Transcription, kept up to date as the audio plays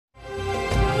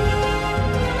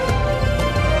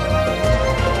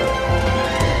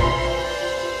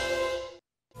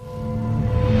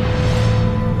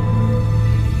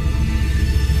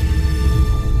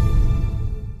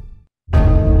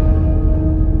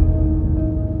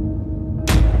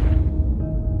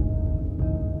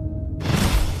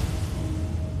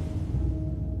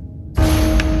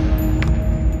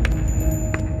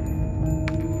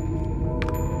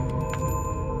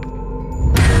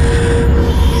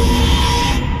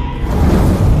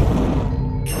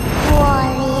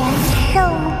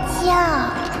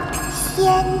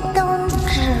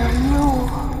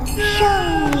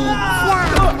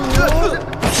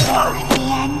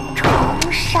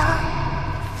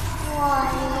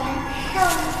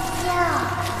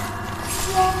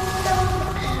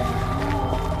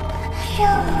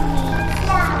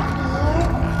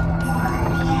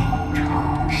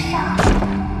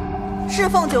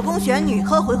奉九宫玄女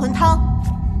喝回魂汤。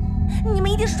你们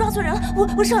一定是抓错人了，我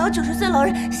上有90岁老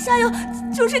人，下有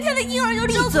90天的婴儿要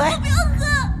照顾，我不要喝。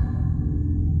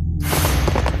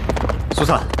苏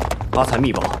灿，阿才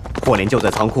密报，火莲就在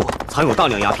仓库藏有大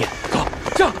量鸦片。走，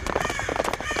这样。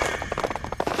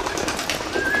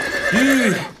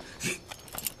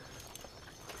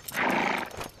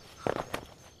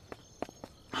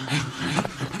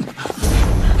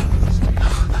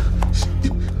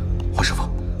黄师傅，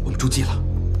我们中计了，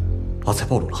阿才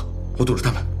暴露了，我堵着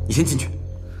他们，你先进去，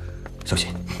小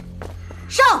心。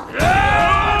上！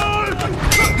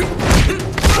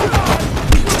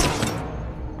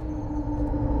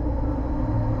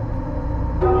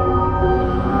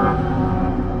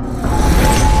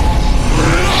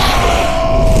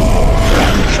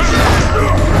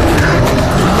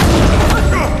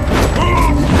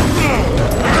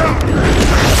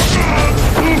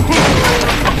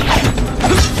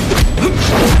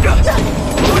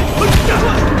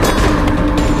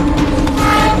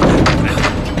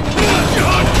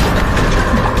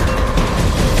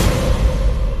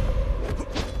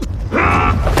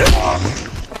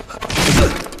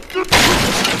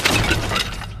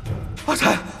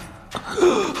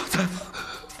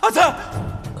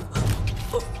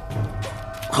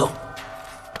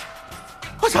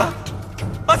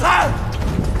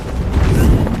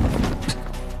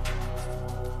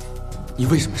你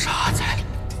为什么杀阿才？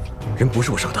人不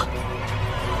是我杀的。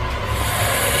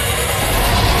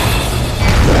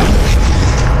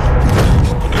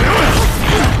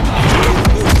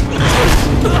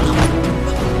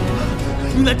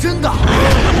你来真的！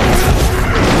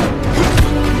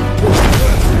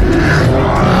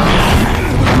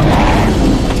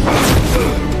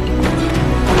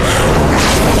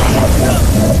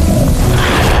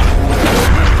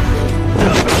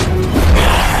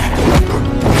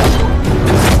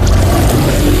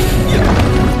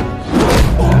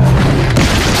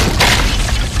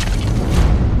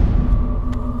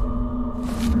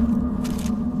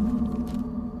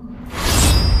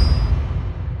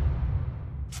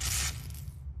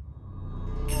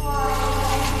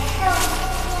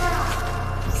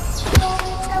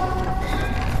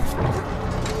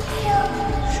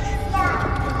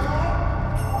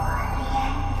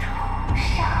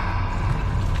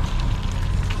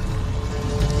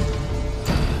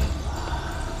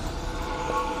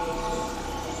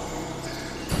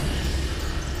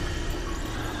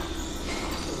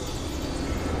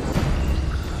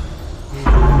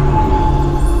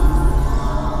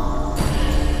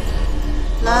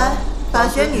来，把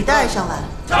玄女带上来。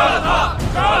杀了他！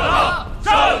杀了他！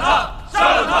杀了他！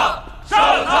杀了他！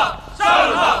杀了他！杀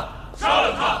了他！杀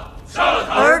了他！杀了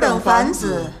他！尔等凡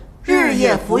子日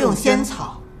夜服用仙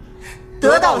草，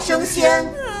得道升仙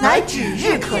乃指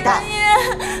日可待。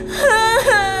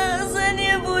孙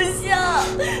女不孝，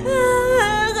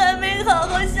还没好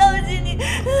好孝敬你，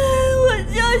我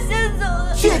就要先走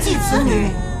了。血祭此女，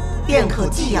便可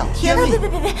寄养天命。别！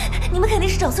你们肯定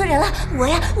是找错人了。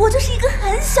我就是一个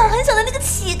很小的那个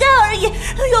乞丐而已。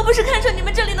要不是看上你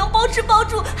们这里能包吃包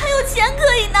住，还有钱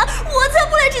可以拿，我才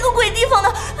不来这个鬼地方呢。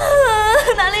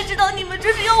哪里知道你们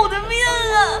这是要我的命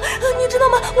啊！你知道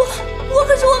吗？我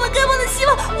可是我们丐帮的希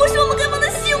望，我是我们丐帮的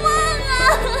希望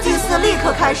啊！祭祀立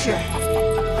刻开始。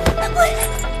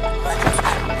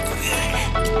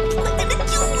快点来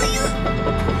救我呀！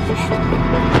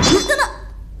等等，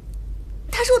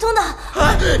他是我同党。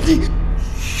你。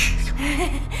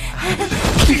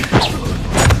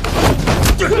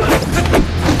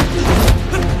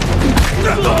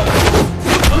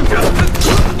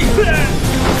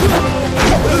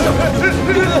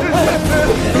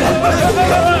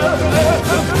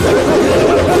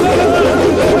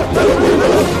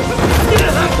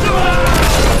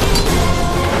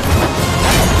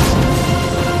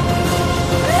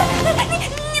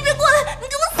你别过来！你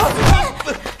给我死！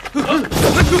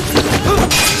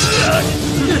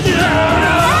你别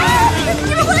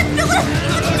过来！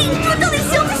你说到底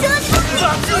行不行啊？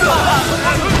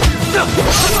你给我顶住！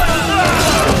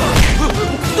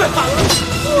哇，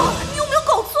你有没有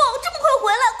搞错？这么快回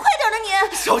来，快点的你！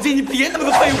小姐，你别那么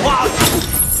个废话！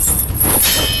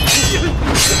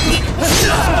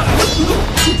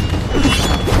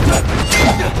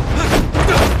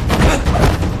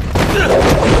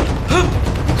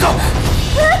走！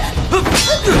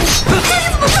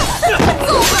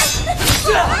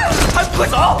快走！快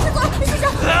走！师兄！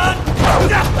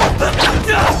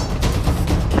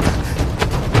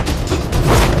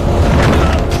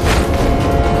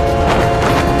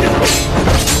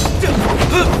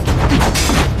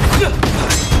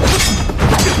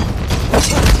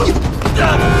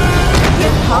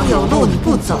天堂有路你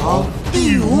不走，地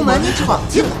狱无门你你闯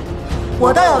进来，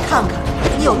我倒要看看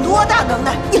你有多大能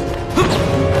耐！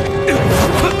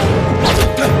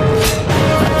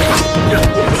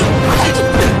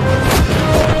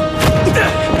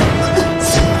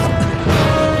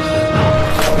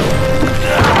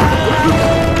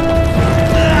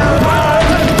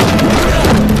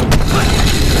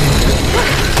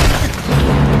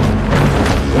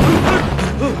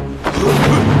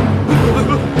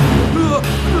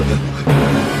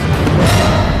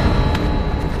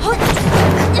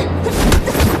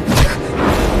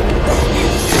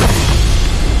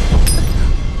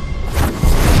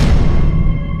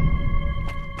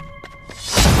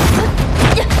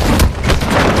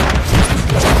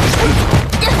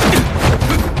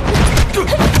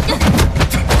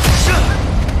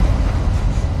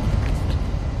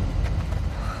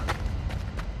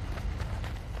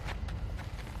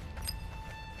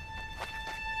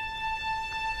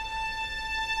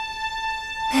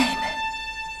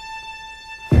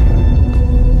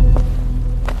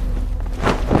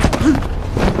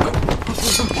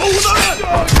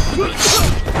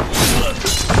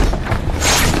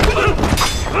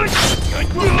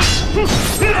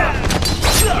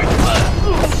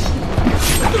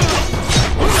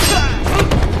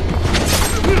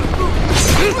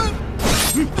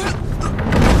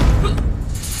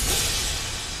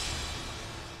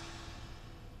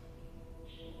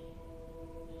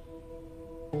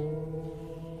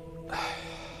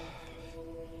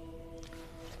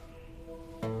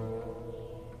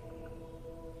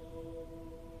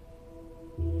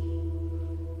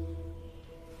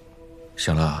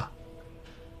醒了？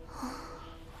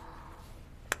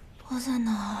我在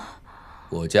哪儿？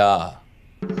我家。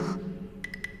什么？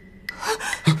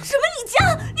你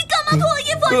家？你干嘛脱我衣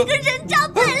服？你个人渣，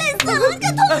败类死了！你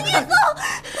敢脱我衣服？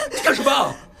你干什么？你说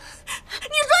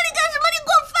你干什么？你过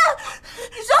分！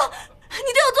你说你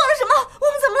对我做了什么？我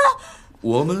们怎么了？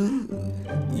我们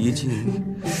已经……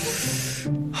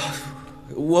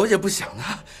我也不想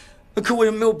啊，可我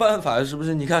也没有办法，是不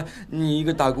是？你看，你一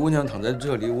个大姑娘躺在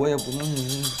这里，我也不能……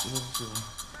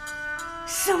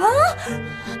什么？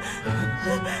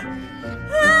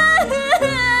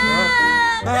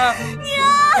娘，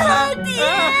爹！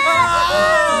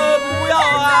不要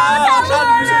啊！杀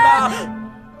女婿的！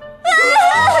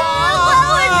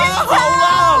好啊！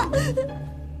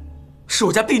是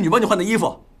我家婢女帮你换的衣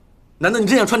服，难道你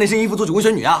真想穿那身衣服做九宫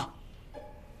玄女啊？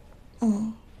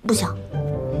不想。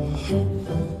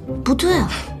不对啊，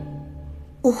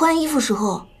我换衣服时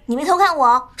候你没偷看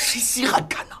我？谁稀罕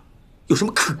看呢？有什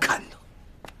么可看的？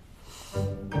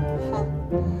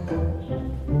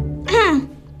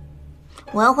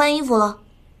我要换衣服了。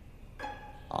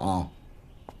哦，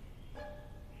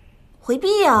回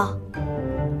避啊！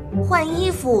换衣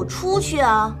服出去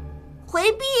啊！回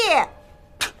避！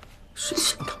谁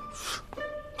想看？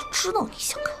知道你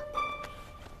想看。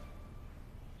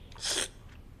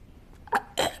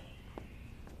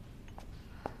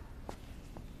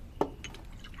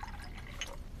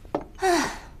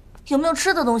哎，有没有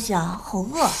吃的东西啊？好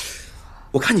饿。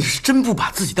我看你是真不把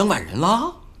自己当外人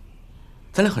了。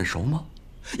咱俩很熟吗？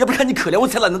要不是看你可怜，我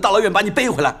才懒得大老远把你背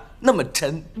回来，那么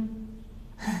沉。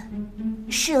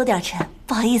是有点沉，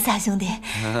不好意思啊，兄弟。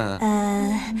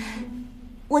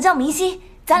我叫明熙，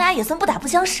咱俩也算不打不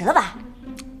相识了吧？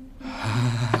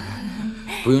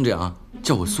不用这样啊，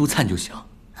叫我苏灿就行。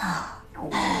啊，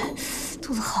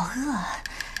肚子好饿啊！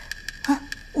啊，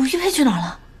我玉佩去哪儿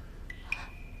了？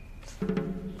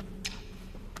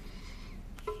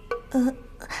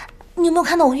你有没有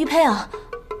看到我玉佩啊？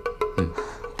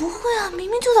不会啊，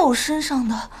明明就在我身上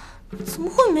的，怎么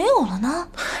会没有了呢？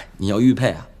你要玉佩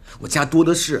啊？我家多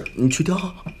的是，你去挑。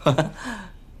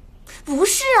不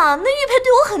是啊，那玉佩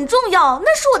对我很重要，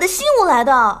那是我的信物来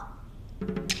的。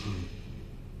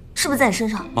是不是在你身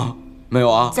上？啊，没有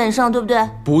啊。在你身上对不对？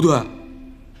不对。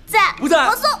在。不在。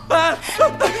我送。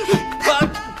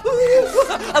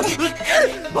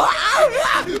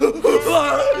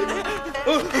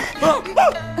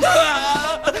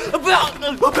不要！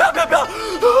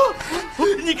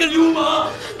你个流氓！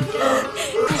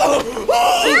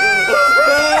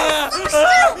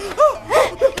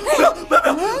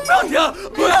不要停！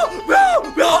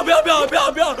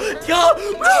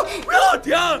不要停！不要停！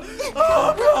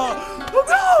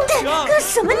干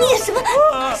什么你？什么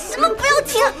不要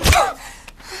停？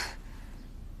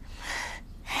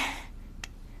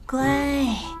乖，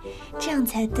这样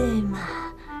才对嘛，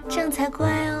这样才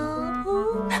乖哦，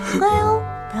乖哦，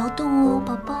不要动哦，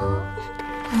宝宝。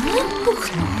不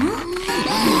可能！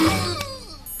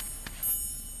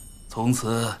从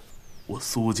此，我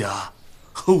苏家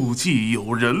后继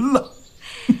有人了。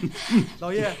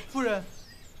老爷、夫人，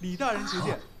李大人求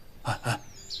见。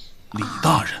李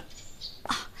大人，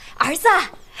儿子，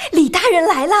李大人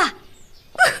来了。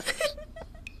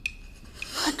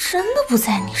他真的不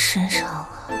在你身上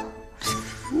啊？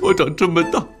我长这么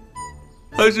大，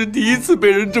还是第一次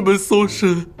被人这么搜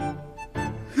身，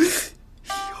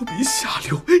要比下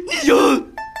流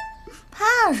硬。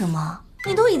怕什么？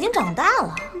你都已经长大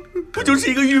了。不就是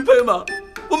一个玉佩吗？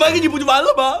我买给你不就完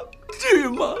了吗？至于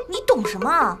吗？你懂什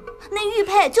么？那玉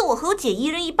佩就我和我姐一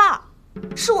人一半，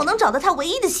是我能找到她唯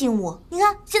一的信物。你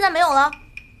看，现在没有了。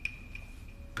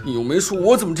你又没说，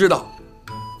我怎么知道？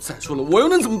再说了，我又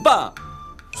能怎么办？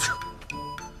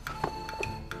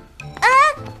哎，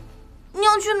你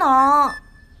要去哪儿？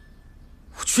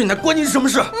我去哪关你什么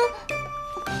事？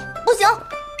不行，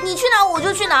你去哪儿我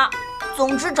就去哪儿。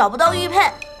总之找不到玉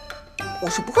佩，我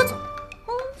是不会走。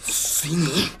随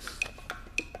你。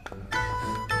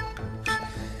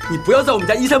你不要在我们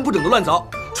家衣衫不整的乱走，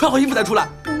穿好衣服再出来。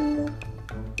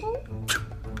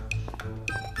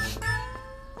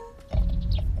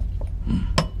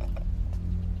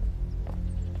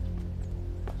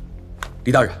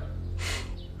李大人，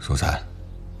苏灿，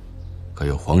可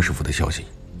有黄师傅的消息？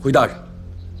回大人，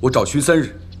我找寻3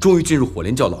日，终于进入火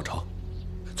莲教老巢。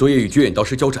昨夜与绝眼道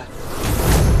师交战，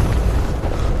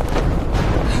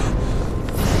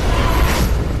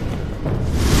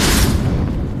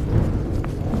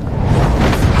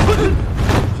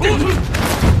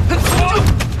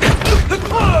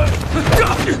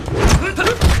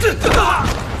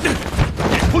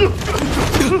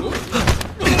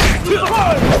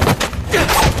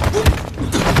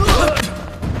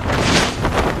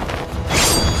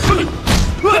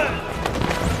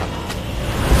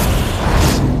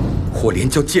火莲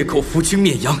教借口扶清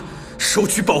灭洋，收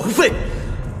取保护费，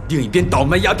另一边倒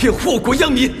卖鸦片祸国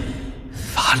殃民，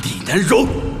法理难容。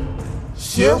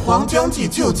邪皇将计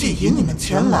就计引你们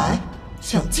前来，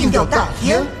想禁掉大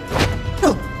烟，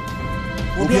哼！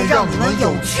我便让你们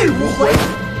有去无回。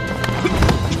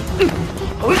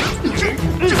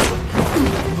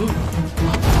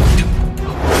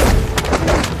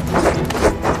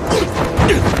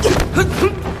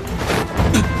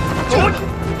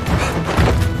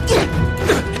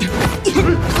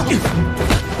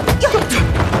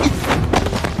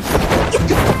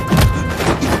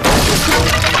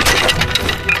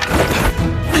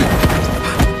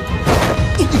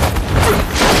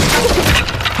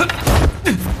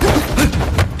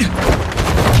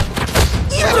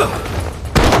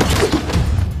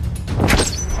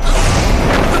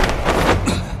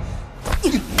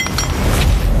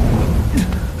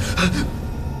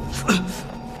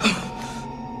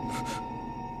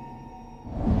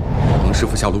师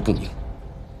傅下落不明，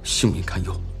性命堪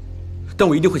忧，但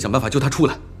我一定会想办法救他出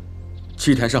来。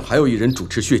祭坛上还有一人主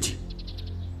持血祭，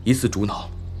疑似主脑，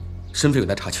身份有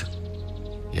待查清。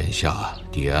眼下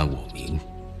敌暗我明，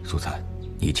苏灿，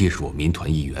你既是我民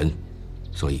团一员，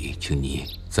所以请你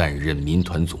暂任民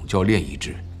团总教练一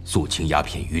职，肃清鸦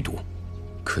片余毒。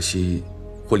可惜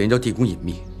火莲教地宫隐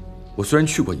秘，我虽然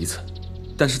去过一次，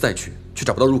但是再去却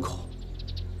找不到入口。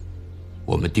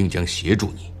我们定将协助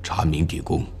你查明地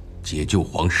宫，解救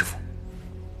黄师傅。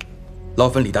劳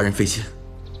烦李大人费心。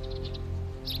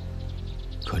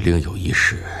可另有一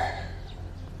事，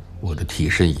我的替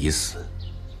身已死，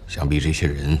想必这些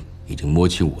人已经摸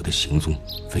清我的行踪，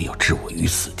非要置我于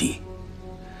死地。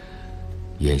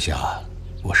眼下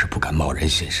我是不敢贸然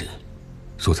现身，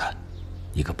苏灿，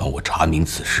你可帮我查明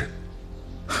此事。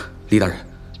李大人，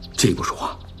这一步说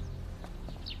话。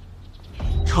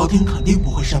朝廷肯定不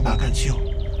会善罢甘休。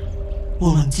我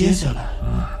们接下来，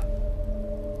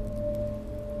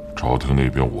朝廷那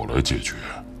边我来解决，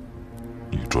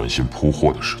你专心铺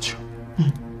货的事情。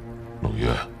冷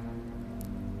燕，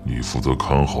你负责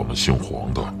看好那姓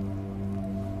黄的。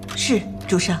是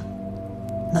主上。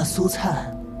那苏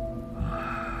灿，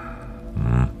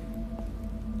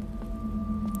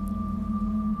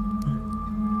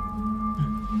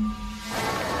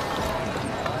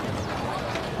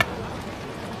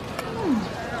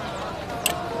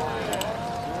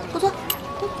不错。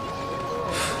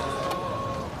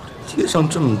街上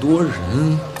这么多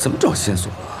人，怎么找线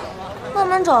索啊？慢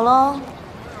慢找喽。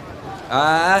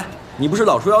哎，你不是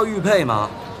老说要玉佩吗？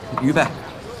玉佩，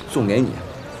送给你。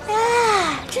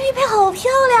哎，这玉佩好漂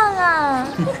亮啊！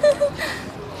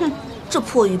哼，这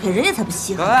破玉佩人家才不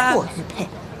稀罕，破玉佩。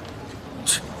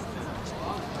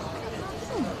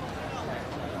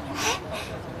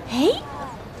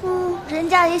人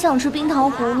家也想吃冰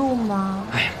糖葫芦吗？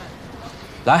哎，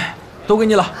来，都给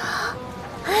你了。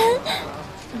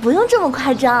不用这么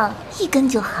夸张，一根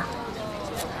就好。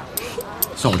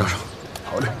算我账上。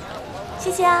好嘞。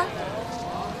谢谢啊。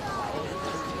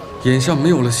眼下没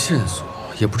有了线索，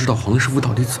也不知道黄师傅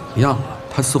到底怎么样了。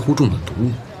他似乎中了毒，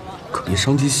可别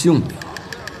伤及性命。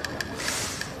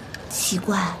奇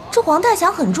怪，这黄大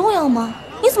侠很重要吗？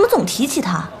你怎么总提起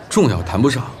他？重要谈不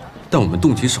上，但我们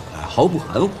动起手来毫不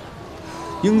含糊，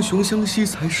英雄相惜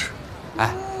才是。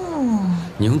哎，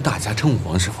你用大侠称呼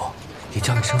黄师傅，也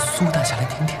叫一声苏大侠来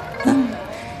听听。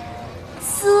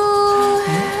苏，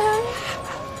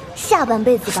下半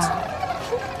辈子吧。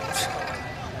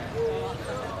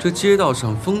这街道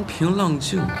上风平浪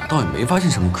静的，倒也没发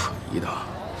现什么可疑的。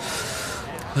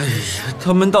哎呀，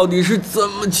他们到底是怎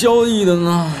么交易的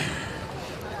呢？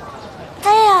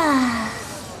哎呀，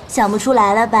想不出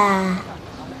来了吧？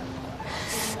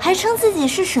还称自己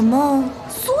是什么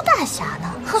苏大侠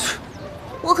呢？哼！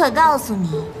我可告诉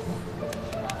你，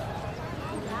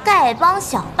丐帮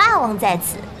小霸王在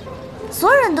此，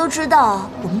所有人都知道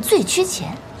我们最缺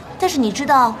钱，但是你知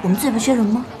道我们最不缺什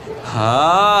么吗？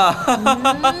啊，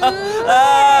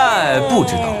哎，不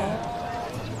知道。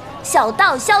小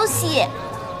道消息，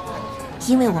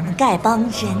因为我们丐帮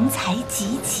人才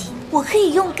济济，我可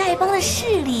以用丐帮的势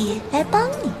力来帮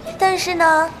你，但是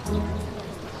呢，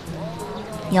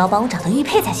你要帮我找到玉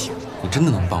佩才行。你真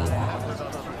的能帮我？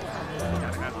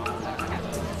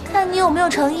看你有没有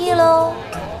诚意喽。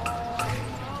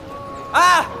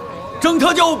哎，整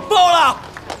车就爆了！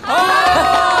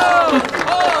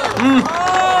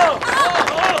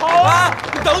哎，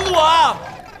等我啊！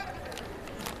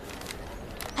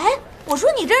哎，我说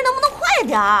你这人能不能快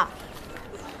点儿？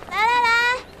来来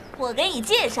来，我给你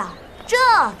介绍，这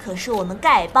可是我们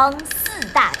丐帮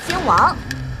4大天王，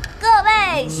各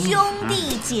位兄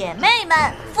弟姐妹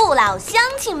们、父老乡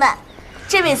亲们，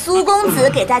这位苏公子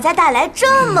给大家带来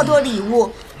这么多礼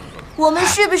物，我们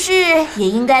是不是也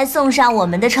应该送上我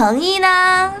们的诚意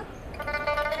呢？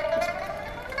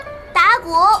打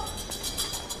鼓。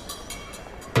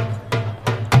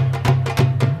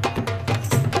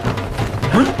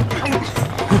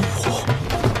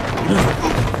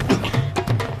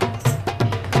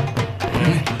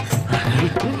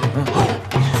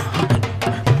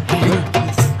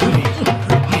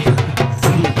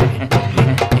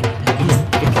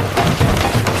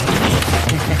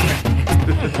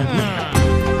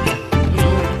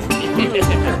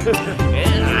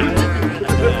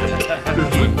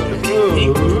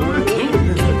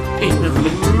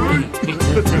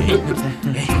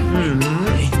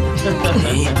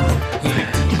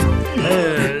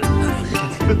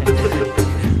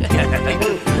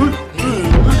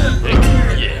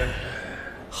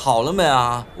好了没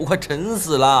啊？我快沉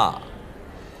死了。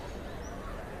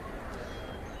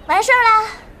完事儿了，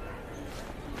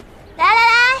来来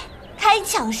来，开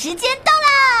抢时间到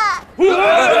啦！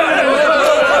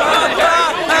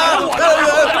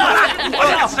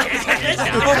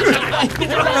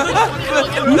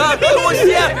我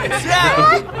血！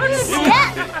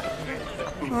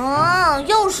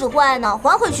又使坏呢，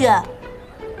还回去。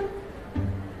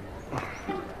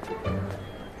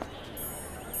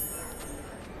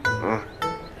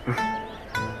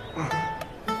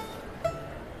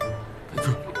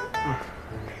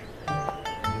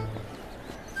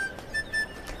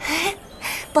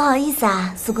不好意思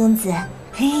啊，苏公子，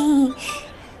嘿嘿，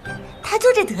他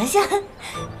就这德行，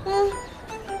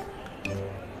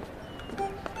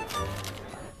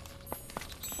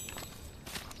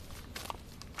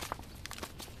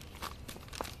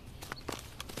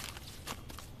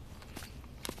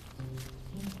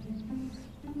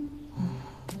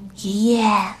爷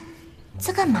爷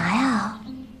在干嘛呀？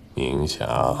冥想。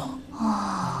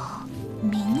哦，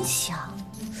冥想，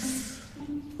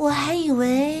我还以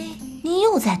为你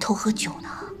又在偷喝酒呢。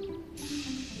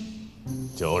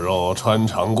酒肉穿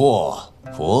肠过，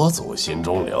佛祖心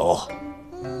中留。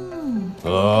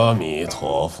阿弥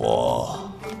陀佛。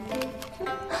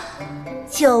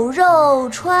酒肉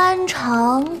穿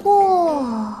肠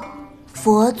过，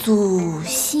佛祖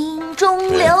心中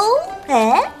留。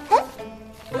哎，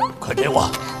快给我！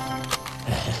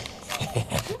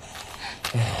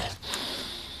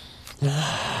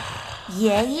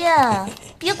爷爷，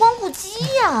别光顾鸡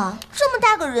呀，这么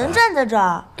大个人站在这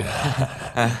儿。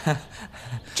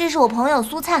这是我朋友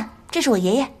苏灿，这是我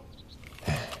爷爷。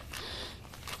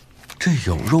这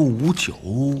有肉无酒，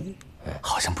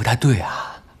好像不太对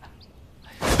啊。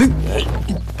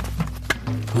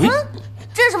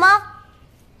这是什么？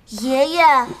爷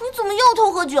爷，你怎么又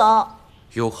偷喝酒？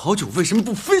有好酒为什么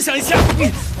不分享一下？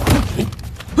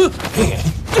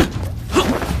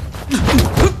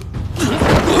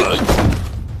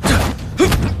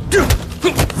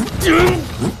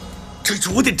这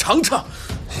酒我得尝尝。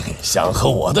想喝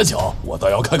我的酒，我倒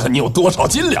要看看你有多少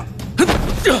斤两。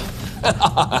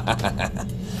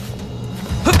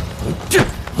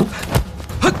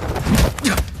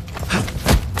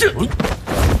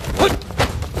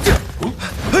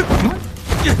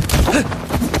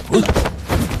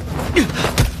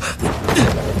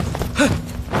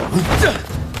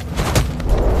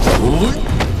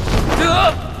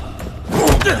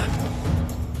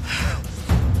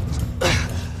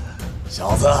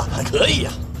小子还可以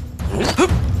呀！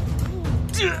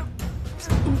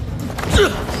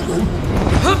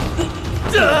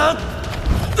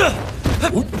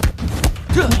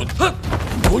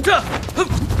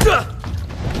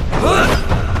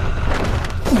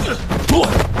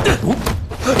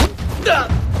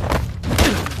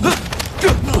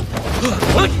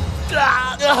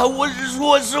我是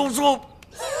说，师傅。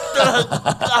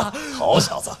好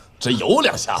小子，真有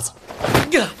两下子。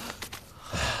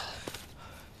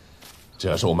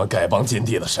这是我们丐帮禁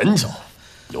地的神酒，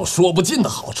有说不尽的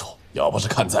好处。要不是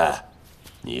看在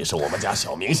你是我们家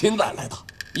小明星带来的，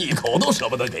一口都舍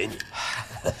不得给你。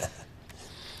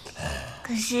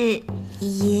可是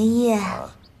爷爷，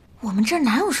我们这儿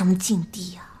哪有什么禁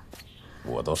地啊？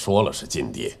我都说了是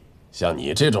禁地，像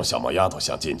你这种小毛丫头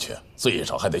想进去，最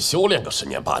少还得修炼个10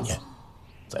年8年，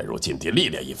再入禁地历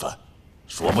练一番，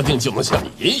说不定就能像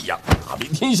你爷一样打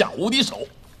遍天下无敌手。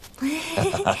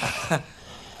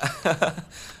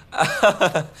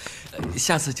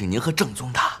下次请您喝正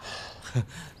宗的。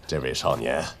这位少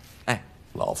年，哎，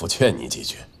老夫劝你几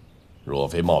句，若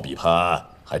非貌比潘，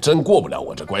还真过不了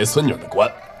我这乖孙女的关。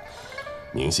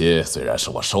明心虽然是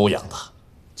我收养的，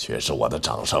却是我的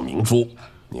掌上明珠。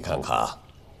你看看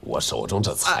我手中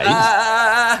这才艺，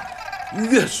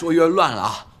越说越乱了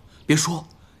啊！别说，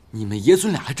你们爷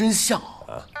孙俩还真像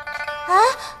啊！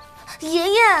爷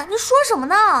爷，你说什么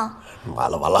呢？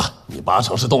完了，你八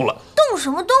成是动了。动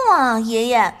什么动啊？爷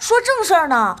爷说正事儿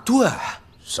呢。对，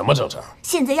什么正事儿？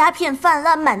现在鸦片泛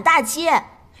滥满大街，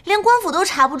连官府都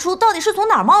查不出到底是从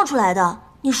哪儿冒出来的。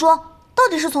你说，到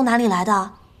底是从哪里来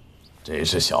的？这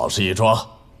是小事一桩，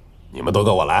你们都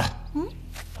跟我来。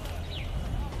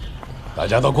大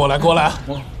家都过来。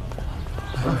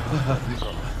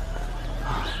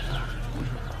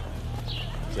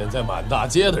现在满大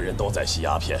街的人都在吸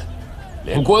鸦片，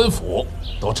连官府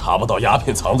都查不到鸦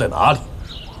片藏在哪里。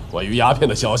关于鸦片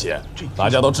的消息，大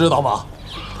家都知道吗？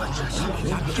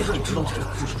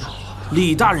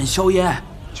李大人硝烟，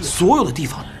所有的地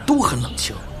方都很冷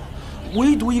清，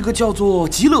唯独一个叫做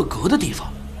极乐阁的地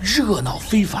方热闹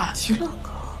非凡。极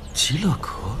乐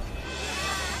阁。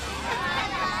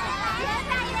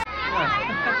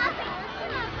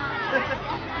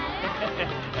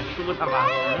舒坦吧？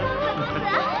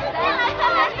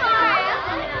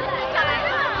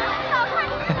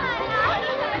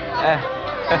哎，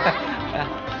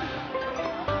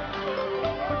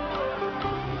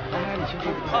你去这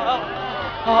个。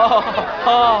好，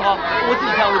我自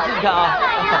己看啊。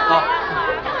好。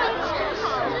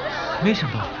没想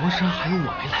到佛山还有我没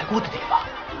来过的地方。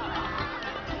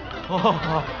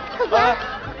客官，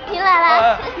您来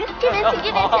了，这边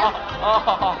请。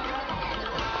好。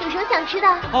有什么想吃的？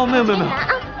没有。拿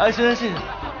啊！哎，行。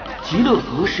极乐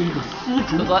阁是一个丝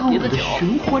竹歌舞的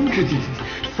寻欢之地，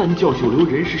三教九流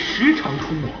人士时常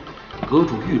出没。阁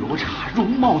主玉罗刹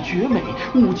容貌绝美，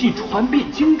武技传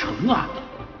遍京城啊！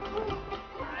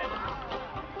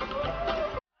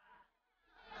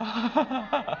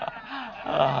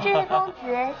这位公子，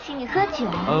请你喝酒。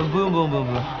不用。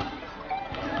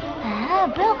哎，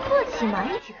不要客气嘛，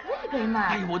一起喝一杯嘛。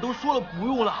哎，我都说了不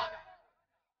用了。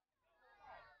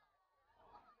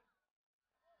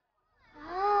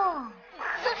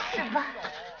喝是吧？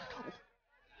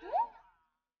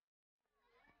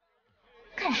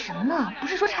干什么呢？不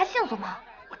是说查线索吗？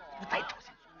我再找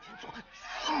线索。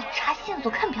查线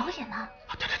索看表演呢。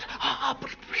对不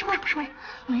是，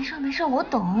没事，我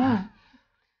懂。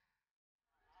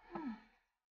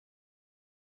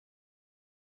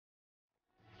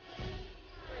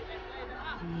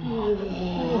你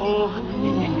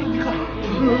看，太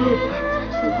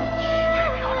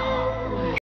漂亮了。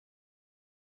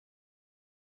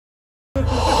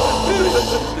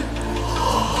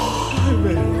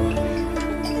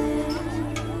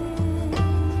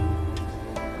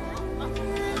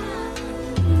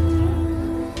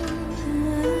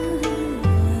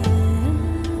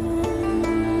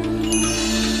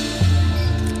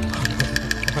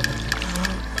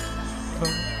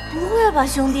不会吧，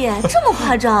兄弟，这么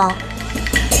夸张？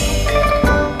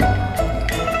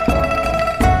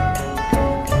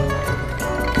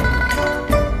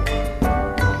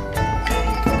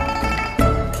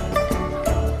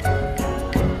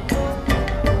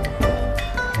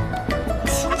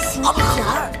清醒一点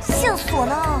儿，线索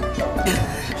呢？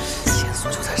线索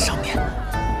就在上面。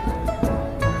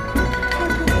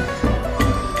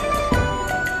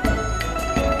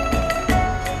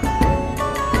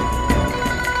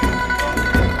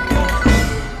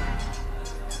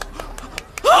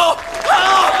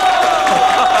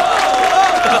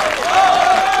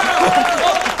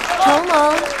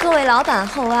老板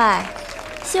厚爱，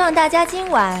希望大家今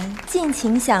晚尽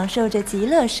情享受这极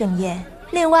乐盛宴。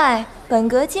另外，本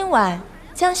阁今晚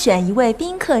将选一位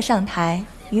宾客上台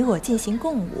与我进行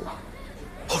共舞。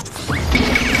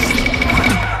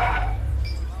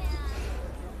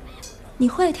你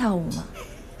会跳舞吗？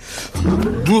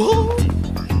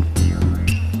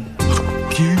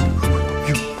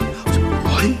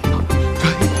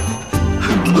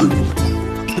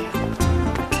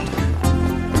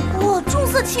哇，重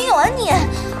色轻友啊你！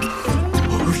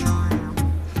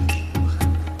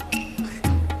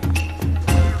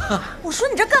我说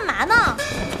你这干嘛呢？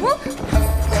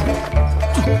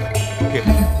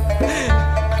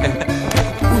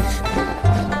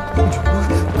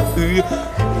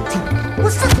我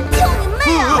上去跳你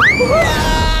妹啊！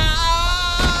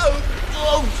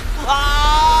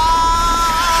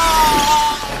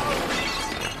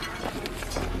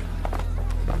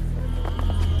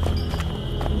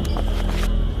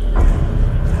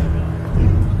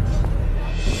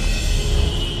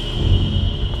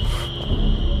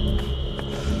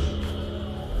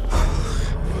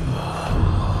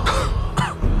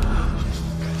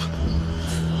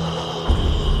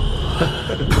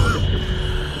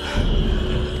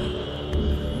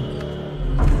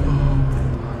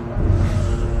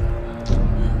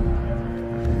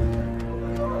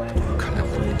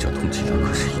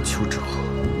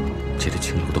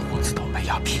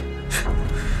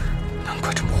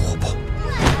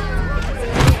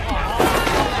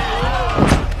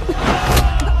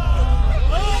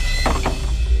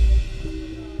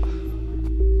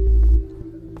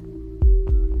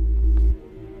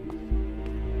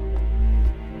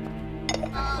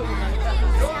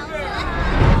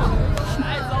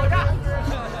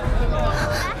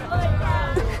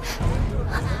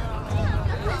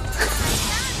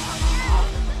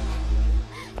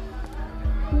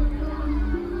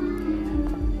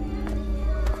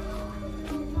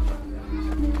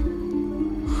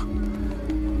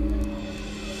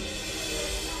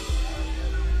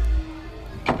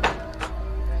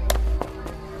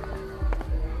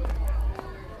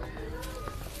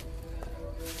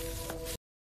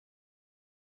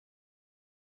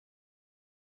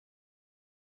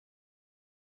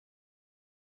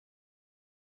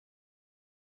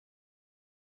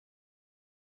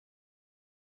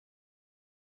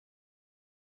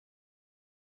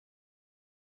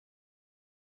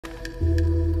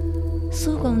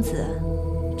苏公子，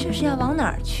这是要往哪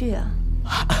儿去啊？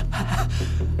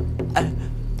哎，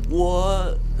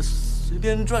我随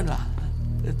便转转，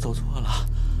走错了。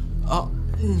啊，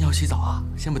你要洗澡啊？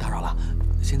先不打扰了，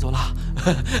先走了。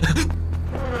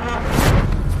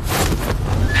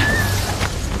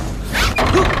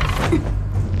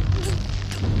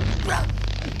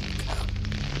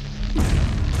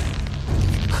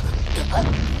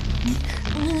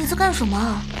你在干什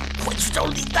么？我去找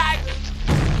李大人。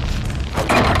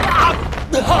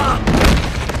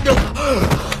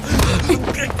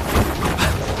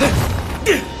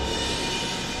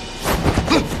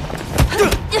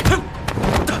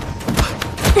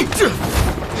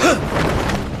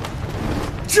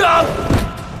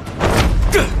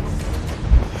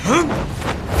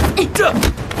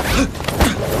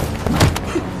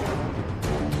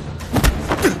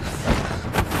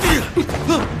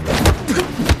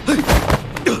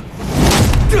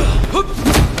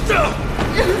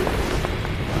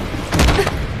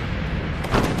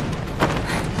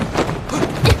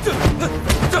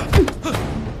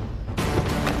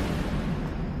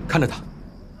看着他，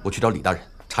我去找李大人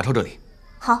查抄这里。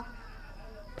好。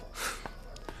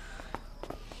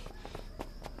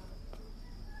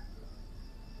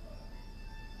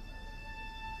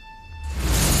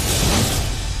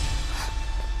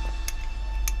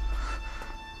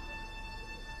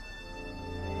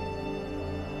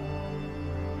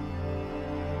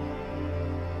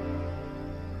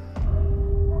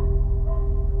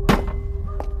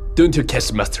Don't you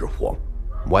catch Master Huang?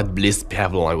 What bliss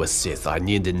Pavlon was says I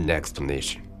need an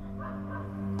explanation.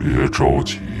 别着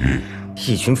急，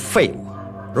一群废物！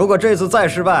如果这次再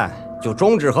失败，就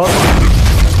终止合作。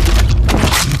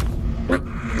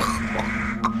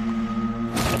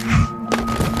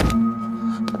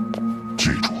记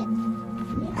住，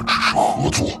我们只是合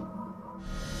作。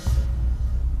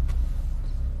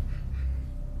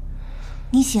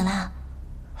你醒了，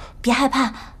别害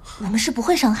怕，我们是不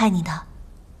会伤害你的。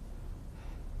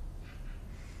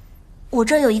我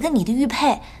这儿有一个你的玉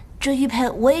佩，这玉佩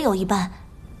我也有一半，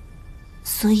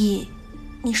所以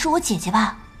你是我姐姐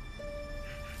吧？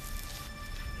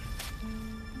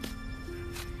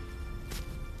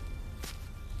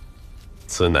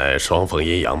此乃双凤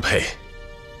阴阳佩，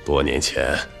多年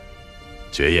前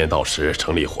绝艳道师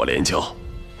成立火莲教，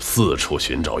四处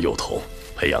寻找幼童，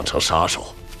培养成杀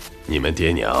手。你们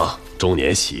爹娘中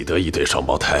年喜得一对双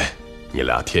胞胎，你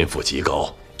俩天赋极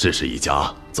高，致使一家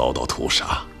遭到屠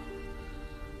杀。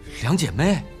两姐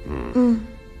妹？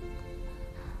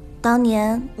当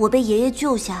年我被爷爷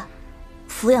救下，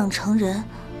抚养成人，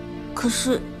可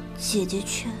是姐姐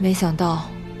却……没想到，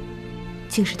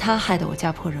竟是他害得我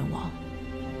家破人亡。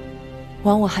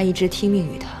枉我还一直听命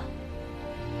于他。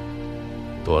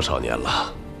多少年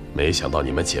了，没想到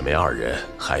你们姐妹二人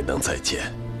还能再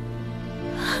见。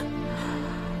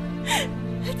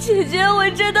姐姐，我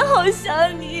真的好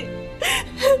想你，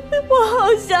我好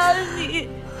想你。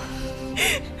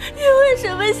你为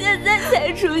什么现在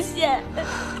才出现？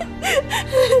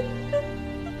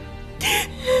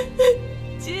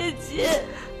姐姐，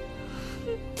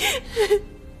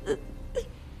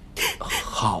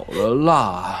好了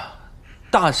啦，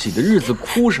大喜的日子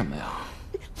哭什么呀？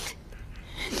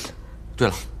对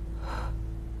了，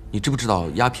你知不知道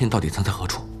鸦片到底藏在何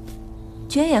处？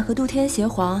卷眼和杜天邪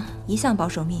皇一向保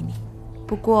守秘密，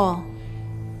不过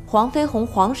黄飞鸿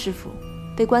黄师傅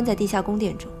被关在地下宫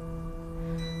殿中。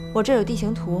我这有地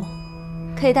形图，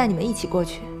可以带你们一起过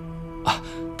去。啊，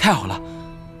太好了！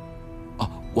哦，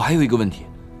我还有一个问题，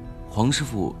黄师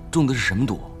傅中的是什么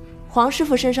毒？黄师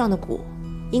傅身上的蛊，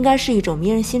应该是一种迷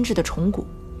人心智的虫蛊，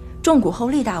中蛊后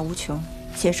力大无穷，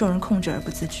且受人控制而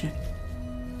不自知。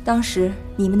当时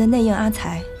你们的内应阿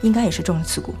才应该也是中了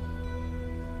此蛊。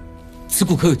此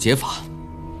蛊可有解法？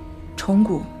虫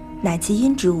蛊乃极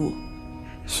阴之物，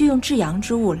需用至阳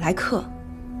之物来克。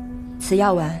此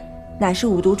药丸乃是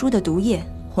五毒株的毒液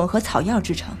混合草药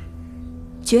制成。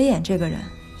绝眼这个人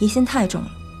疑心太重了，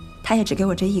他也只给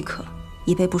我这一颗，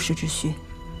以备不时之需。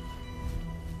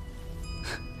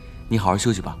你好好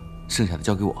休息吧，剩下的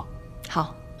交给我。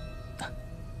好，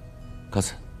告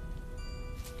辞。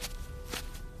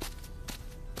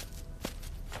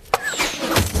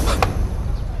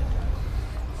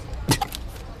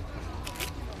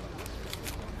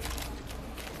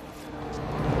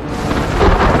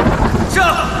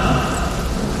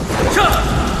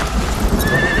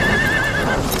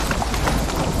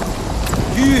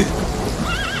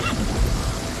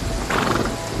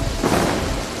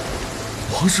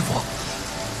黄师傅，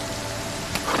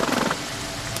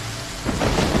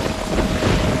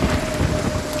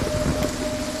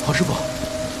黄师傅，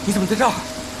你怎么在这儿？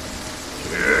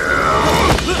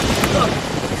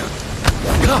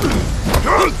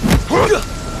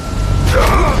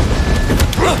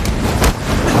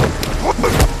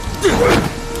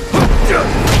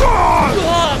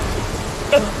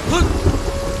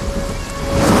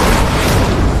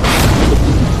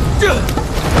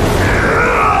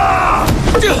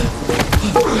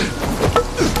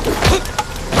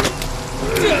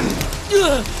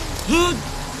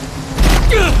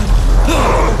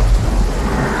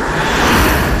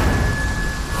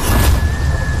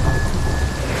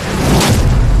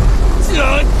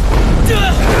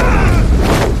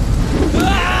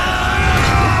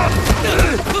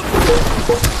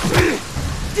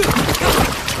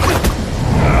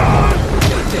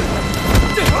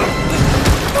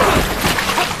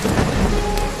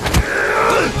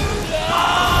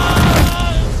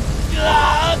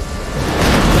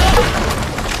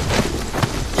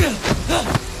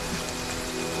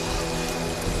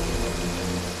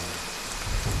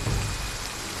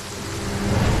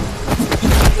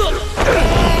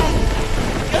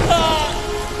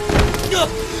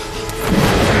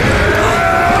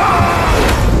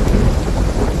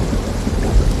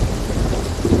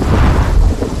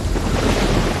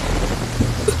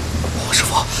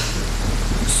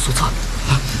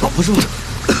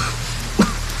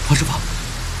黄师傅，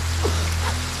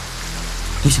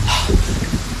你醒了，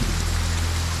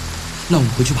那我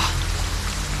们回去吧。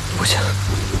不行，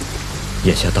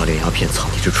眼下大炼鸦片藏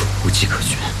匿之处无迹可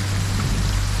寻，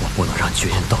我不能让绝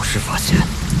艳道师发现。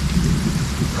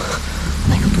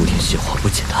那个杜天邪皇不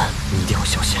简单，你一定要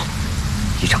小心。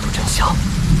一查出真相，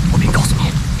我便告诉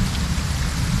你。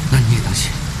那你也当心，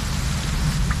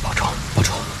保重，保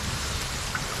重。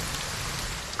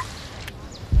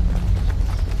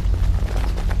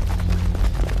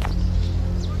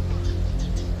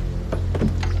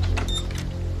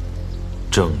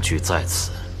证据在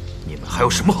此，你们还有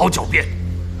什么好狡辩？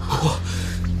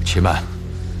且慢，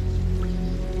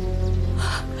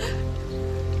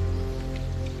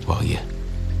王爷，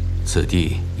此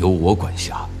地由我管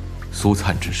辖，苏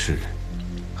灿之事，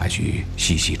还需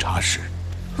细细查实。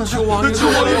求王爷，求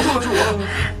王爷救救我！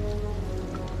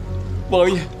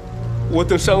王爷，我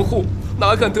等商户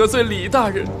哪敢得罪李大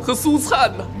人和苏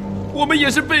灿呢？我们也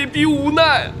是被逼无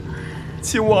奈，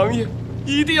请王爷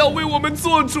一定要为我们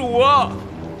做主啊！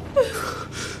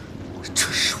这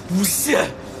是诬陷。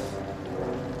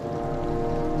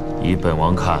依本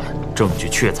王看，证据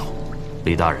确凿。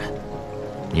李大人，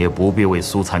你也不必为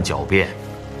苏灿狡辩。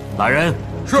来人，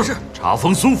是查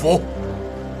封苏府，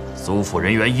苏府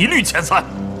人员一律遣散，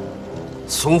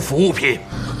苏府物品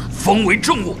封为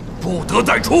证物，不得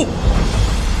带出。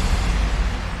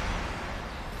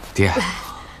爹，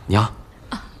娘，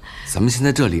咱们先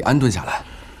在这里安顿下来。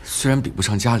虽然比不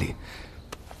上家里，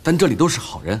但这里都是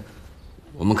好人，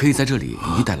我们可以在这里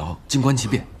以逸待劳，静观其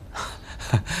变。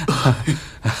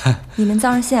你们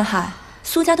遭人陷害，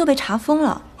苏家都被查封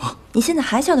了，你现在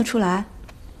还笑得出来？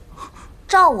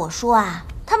照我说啊，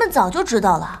他们早就知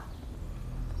道了。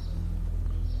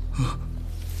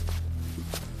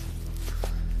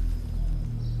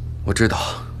我知道，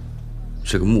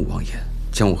这个穆王爷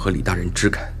将我和李大人支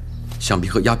开，想必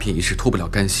和鸦片一事脱不了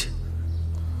干系。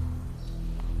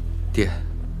爹，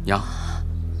娘，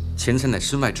钱财乃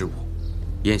身外之物，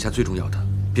眼下最重要的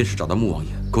便是找到穆王爷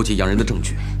勾结洋人的证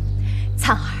据。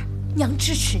灿儿，娘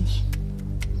支持你。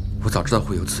我早知道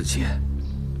会有此劫，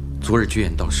昨日绝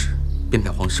眼道士便派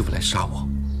黄师傅来杀我，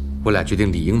我俩决定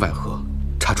里应外合，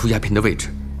查出鸦片的位置，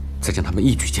再将他们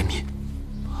一举歼灭。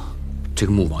这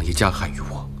个穆王爷加害于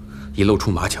我，已露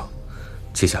出马脚，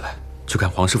接下来就看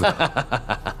黄师傅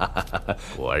的。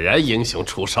果然英雄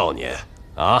出少年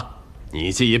啊！你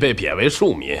既已被贬为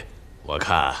庶民，我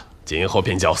看今后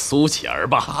便叫苏乞儿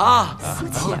吧。啊，苏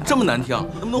乞儿这么难听，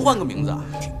能不能换个名字？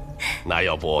那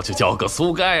要不就叫个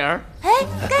苏盖儿？哎，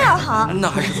盖儿好。那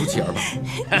还是苏乞儿吧。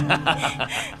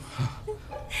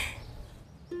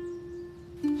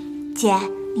姐，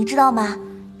你知道吗？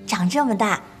长这么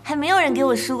大还没有人给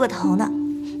我梳过头呢。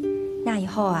那以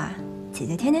后啊，姐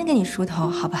姐天天给你梳头，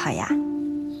好不好呀？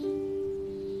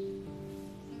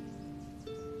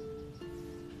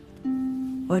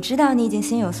我知道你已经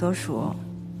心有所属，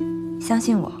相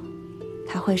信我，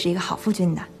他会是一个好夫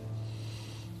君的。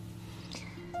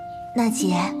那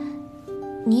姐，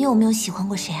你有没有喜欢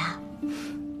过谁啊？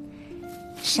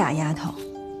傻丫头，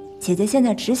姐姐现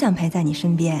在只想陪在你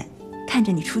身边，看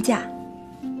着你出嫁。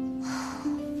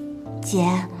姐，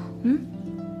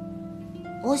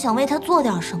我想为他做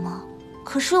点什么，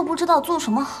可是又不知道做什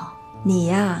么好。你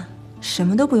呀，什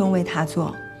么都不用为他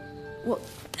做。我，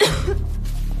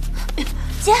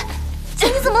姐，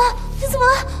你怎么了？你怎么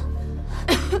了？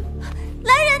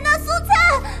来人呐，苏灿！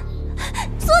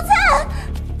苏灿！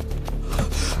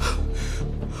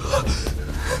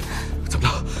怎么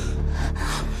了？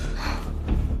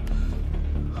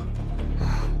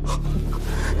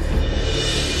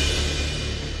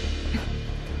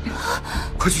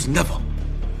快去请大夫！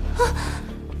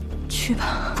去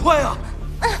吧，快啊！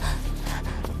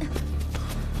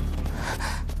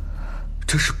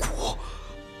这是蛊，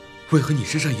为何你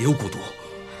身上也有蛊毒？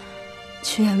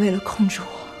屈原为了控制我，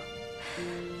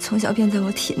从小便在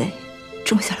我体内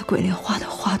种下了鬼莲花的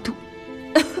花毒。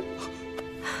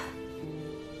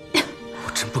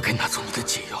我真不该拿走你的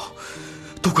解药，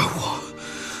都怪我。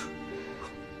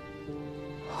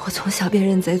我从小便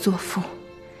认贼作父，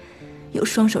有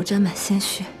双手沾满鲜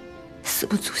血，死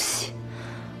不足惜。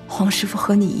黄师傅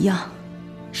和你一样，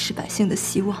是百姓的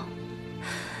希望，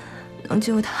能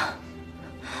救他，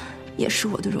也是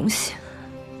我的荣幸。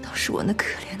都是我那可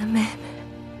怜的妹妹。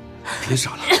别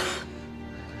傻了，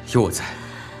有我在，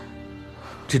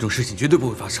这种事情绝对不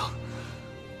会发生。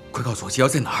快告诉我解药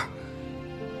在哪儿？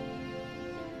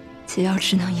解药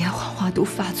只能延缓花毒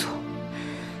发作，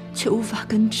却无法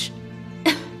根治。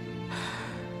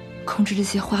控制这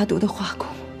些花毒的花功，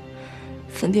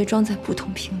分别装在不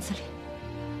同瓶子里，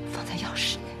放在药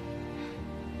室内。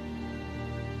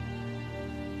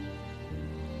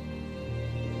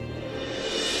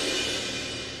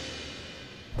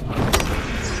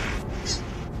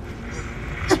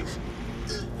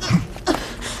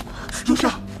主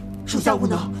上，属下无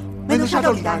能，没能杀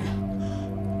掉李大人。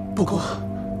不过，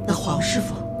那黄师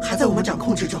傅还在我们掌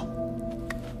控之中。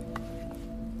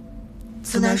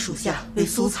此乃属下为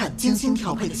苏灿精心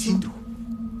调配的新毒，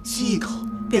吸一口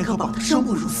便可保他生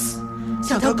不如死，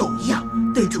像条狗一样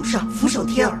对主上俯首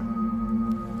贴耳。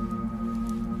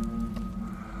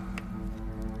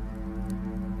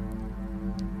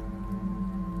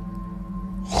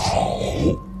好，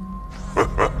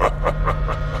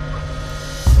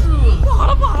不好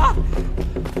了，不好了，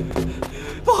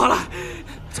不好了！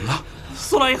怎么了？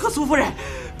苏老爷和苏夫人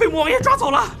被穆王爷抓走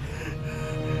了。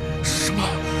什么？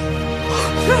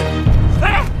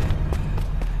哎！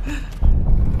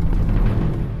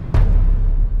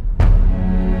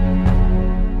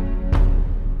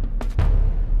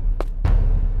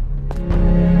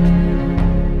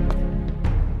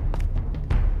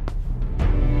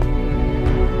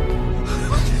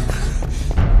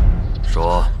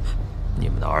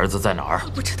的儿子在哪儿？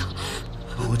不知道。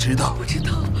不知道。不知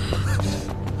道。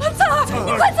灿儿，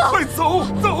你快走！快走！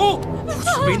走！不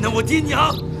是为难我爹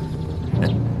娘。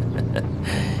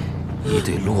一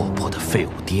对落魄的废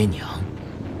物爹娘，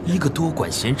一个多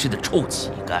管闲事的臭乞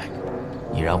丐，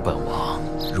你让本王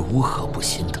如何不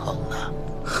心疼呢？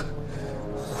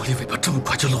狐狸尾巴这么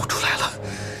快就露出来了，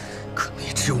可能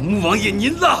也只有穆王爷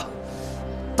您了。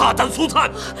大胆苏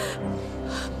灿！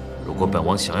如果本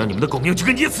王想要你们的狗命，就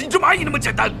跟捏死一只蚂蚁那么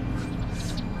简单。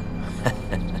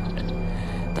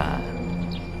但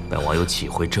本王又岂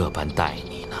会这般待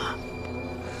你呢？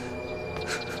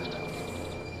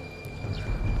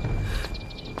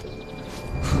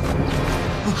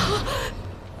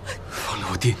放了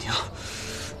我爹娘，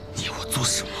你要我做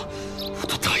什么，我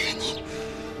都答应你。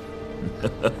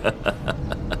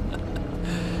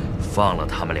放了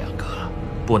他们两个，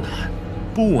不难，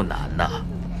不难呐。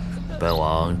本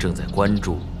王正在关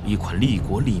注一款利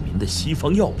国利民的西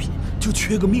方药品，就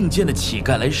缺个命贱的乞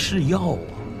丐来试药啊！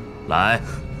来。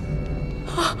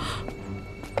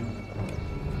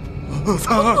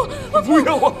灿儿，不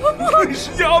要啊！那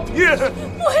是鸦片！不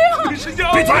要！那是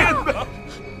鸦片呐！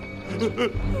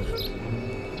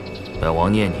本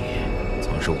王念你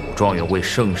曾是武状元为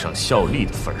圣上效力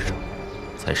的份上，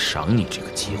才赏你这个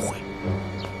机会。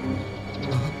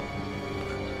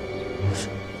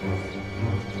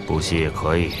不信也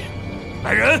可以。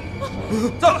来人，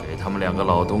给他们两个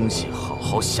老东西好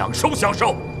好享受享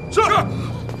受。是。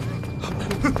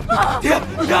爹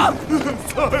娘，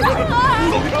灿儿，不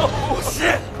要！不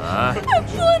是，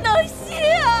不能吸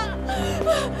啊！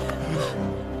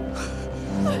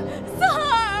灿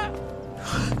儿，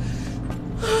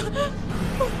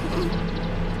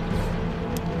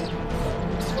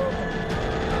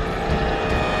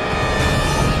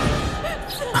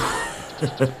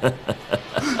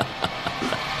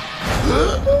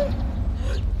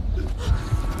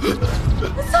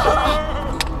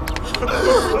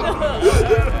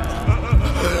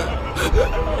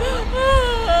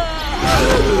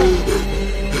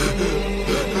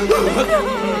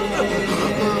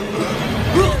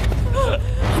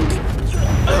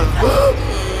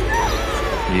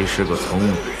你是个聪明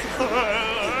人，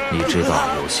你知道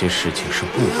有些事情是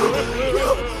不可以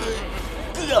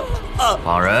的。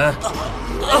放人！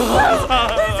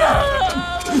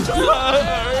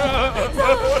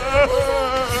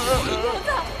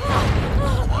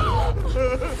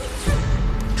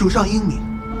主上英明，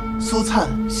苏灿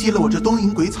吸了我这东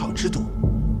瀛鬼草之毒，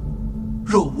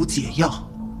若无解药，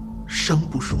生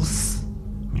不如死。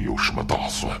你有什么打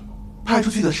算？派出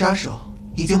去的杀手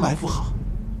已经埋伏好，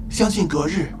相信隔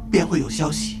日便会有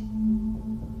消息。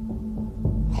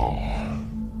好，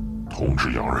通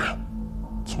知洋人，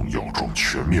从药庄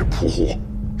全面扑获。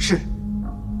是。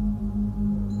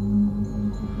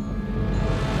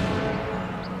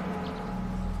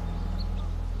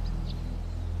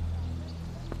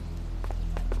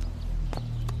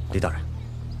李大人，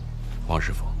王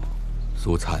师傅，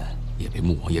苏灿也被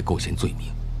穆王爷构陷罪名，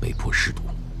被迫施毒。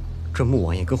这穆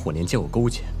王爷跟火莲教有勾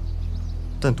结，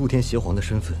但都天邪皇的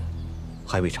身份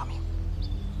还未查明。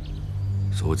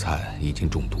苏灿已经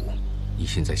中毒，你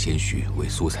现在先需为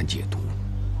苏灿解毒。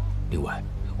另外，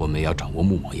我们也要掌握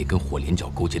穆王爷跟火莲教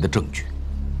勾结的证据。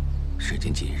时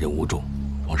间紧，任务重，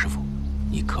王师傅，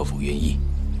你可否愿意？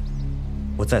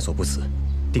我在所不辞，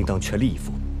定当全力以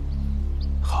赴。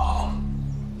好，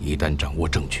一旦掌握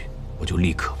证据，我就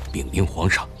立刻禀明皇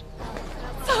上。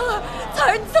灿儿，灿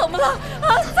儿，你怎么了啊？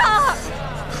灿儿，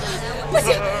不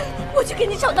行，我去给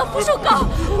你找到福寿膏。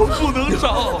不能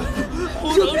找，不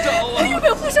能找啊！有没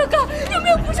有福寿膏？有没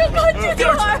有福寿膏？救救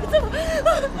我儿子吧！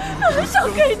少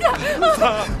给点！灿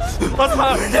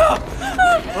儿呀，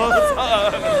灿儿，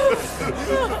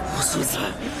苏灿，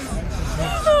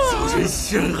遭人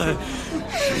陷害，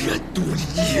实言毒医，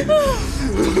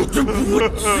我绝不会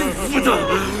屈服的。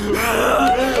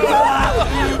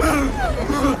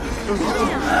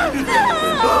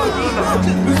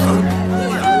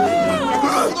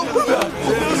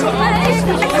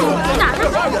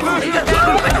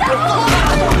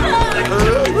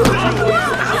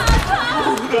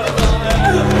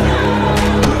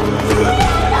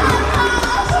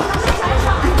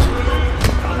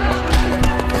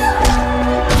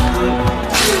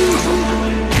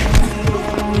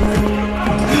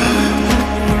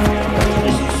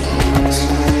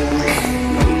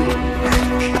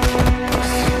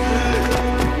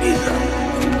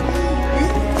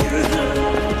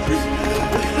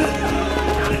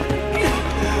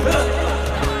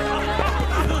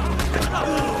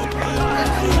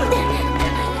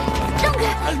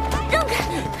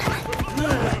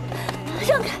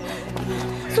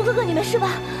苏哥哥，你没事吧？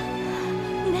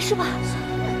你没事吧？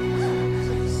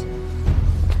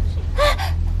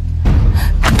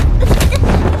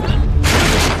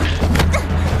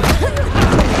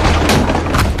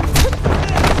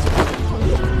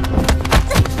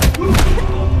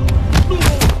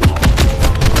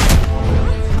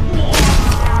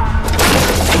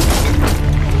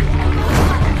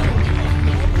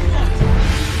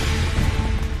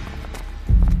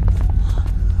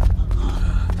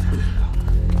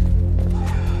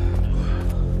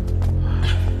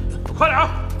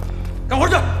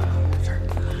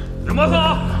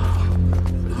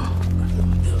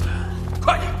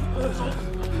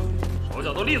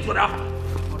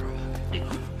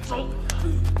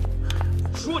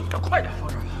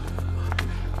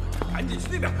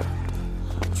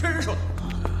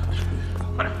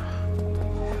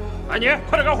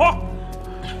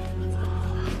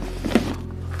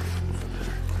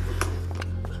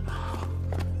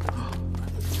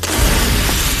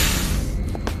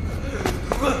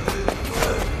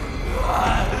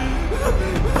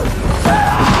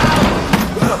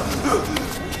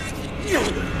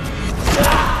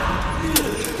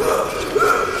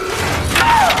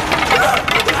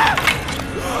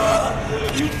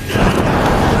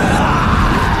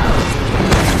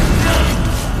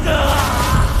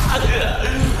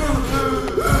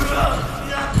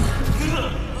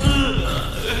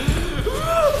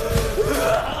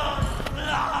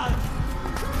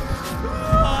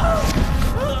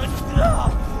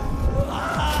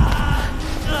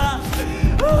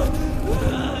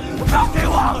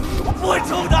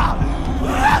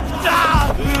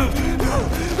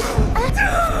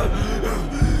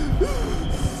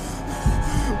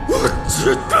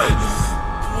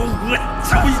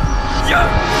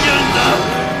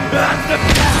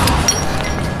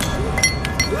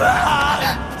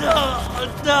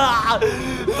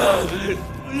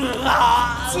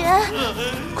姐，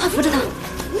快扶着他！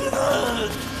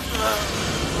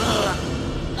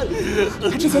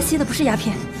他之前吸的不是鸦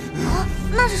片啊，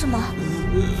那是什么？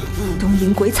东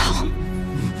瀛鬼草。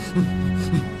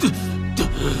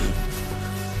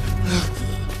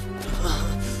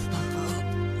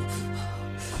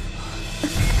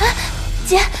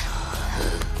姐，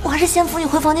我还是先扶你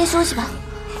回房间休息吧。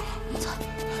走。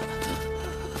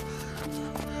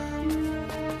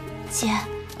姐，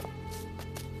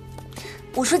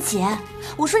我说姐，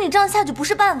我说你这样下去不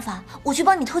是办法，我去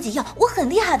帮你偷解药，我很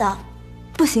厉害的。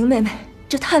不行，妹妹，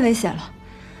这太危险了，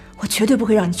我绝对不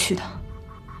会让你去的。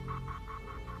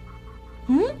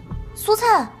嗯，苏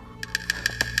灿。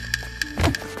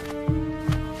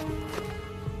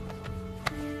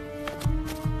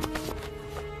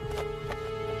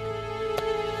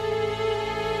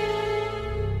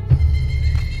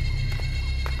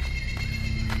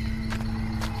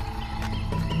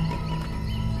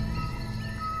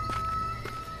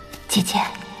姐姐，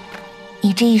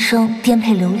你这一生颠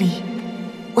沛流离，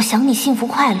我想你幸福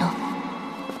快乐。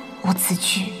我此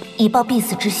去以报必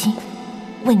死之心，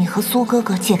为你和苏哥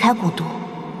哥解开蛊毒。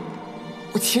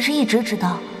我其实一直知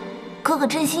道，哥哥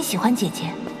真心喜欢姐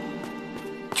姐。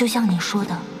就像你说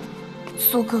的，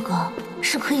苏哥哥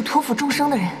是可以托付终生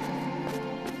的人。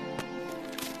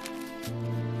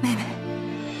妹妹，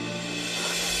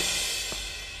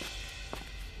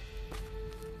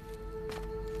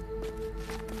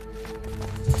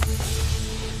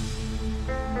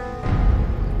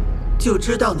就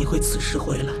知道你会此时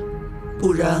回来，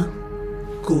不然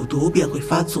蛊毒便会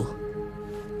发作。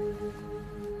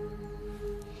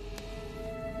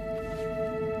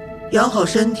养好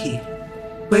身体，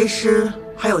为师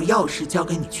还有要事交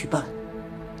给你去办。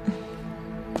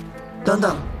等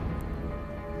等，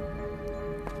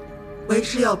为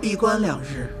师要闭关2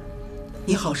日，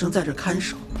你好生在这看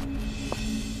守。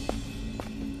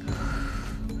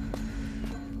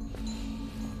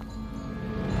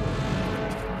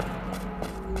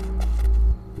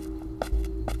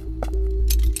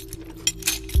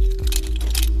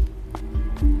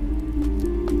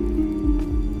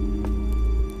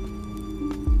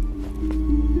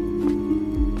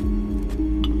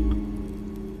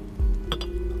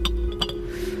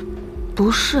不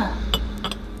是，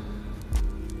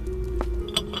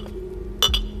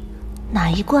哪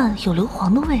一罐有硫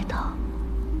磺的味道？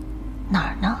哪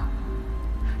儿呢？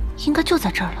应该就在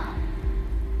这儿了。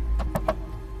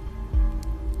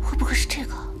会不会是这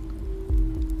个？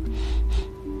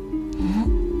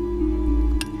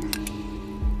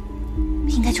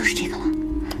应该就是这个了。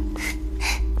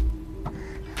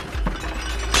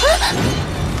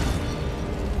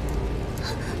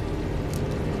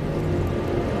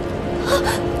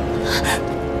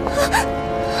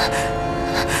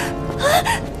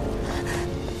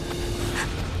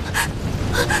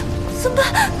怎么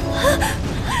办？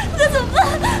可怎么办？怎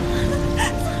么办？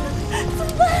怎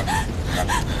么办呢？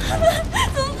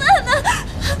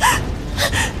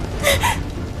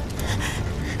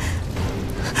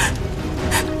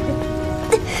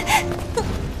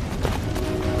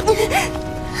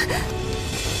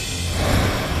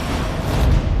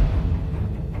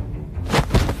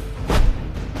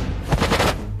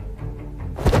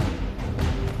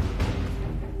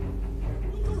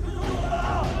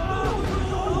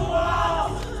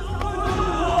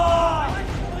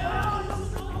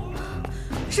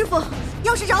师傅，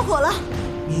钥匙着火了！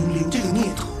明灵这个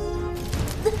孽头！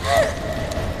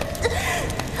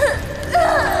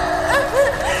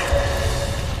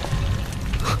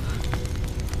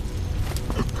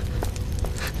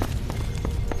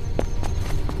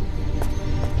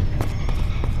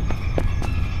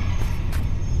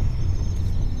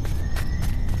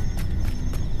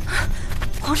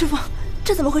黄师傅，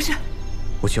这怎么回事？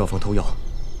我去药房偷药，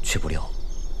却不料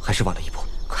还是晚了一步。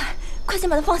快先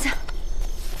把它放下！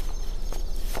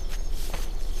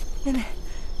妹妹，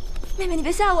妹妹，你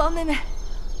别吓我啊，妹妹！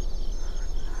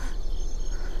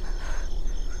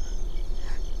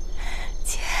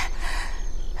姐，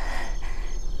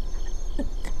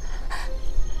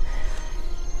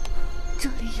这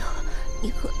里有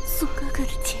你和苏哥哥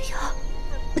的解药，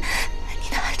你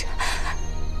拿着，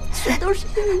全都是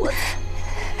因为我。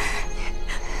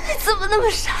你怎么那么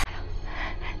傻呀？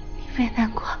你别难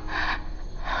过，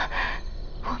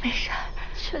我没事，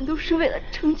全都是为了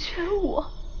成全我。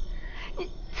你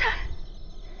才，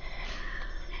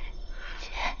姐，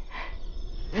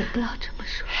你不要这么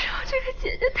说，我这个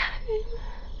姐姐太命了，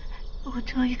我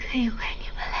终于可以为你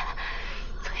们俩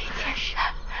做一件事，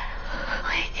我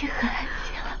已经很安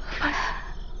心了。放心，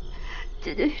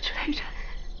姐姐一直陪着，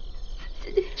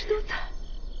姐姐一直都在。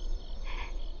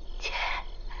姐，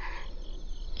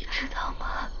你知道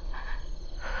吗？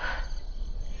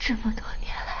这么多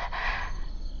年来，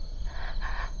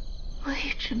我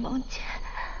一直梦见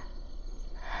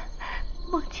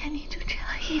你就这样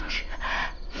一直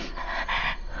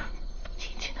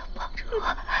紧紧地抱着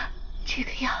我。这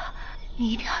个药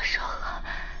你一定要收好，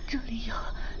这里有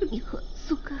你和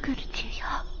苏哥哥的解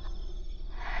药。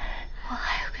我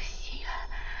还有个心愿，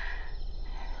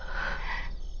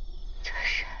就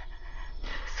是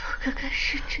苏哥哥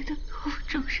是值得托付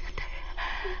终身的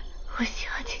人。我希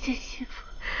望姐姐幸福，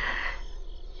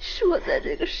是我在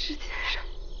这个世界上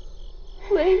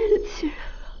唯一的亲人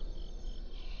了，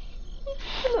你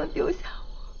不能丢下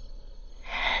我。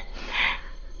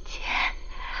姐，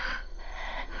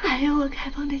还有我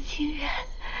丐帮的亲人，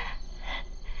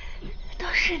都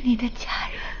是你的家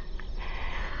人。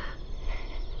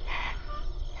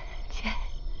姐，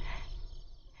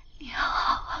你要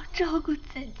好好照顾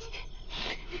自己，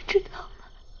你知道吗？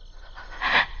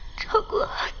照顾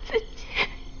好自己。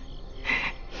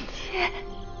姐，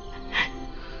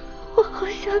我好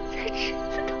想再吃一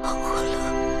次糖葫芦。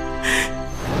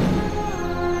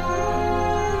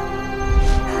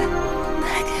买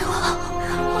给我，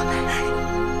我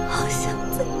好想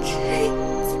再吃一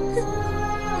次。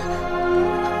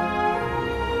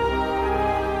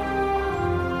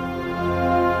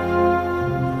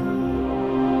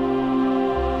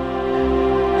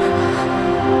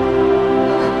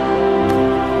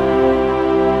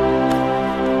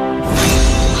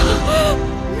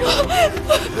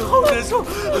好难受，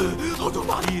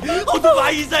好多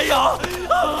蚂蚁在咬，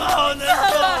好难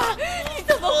受！你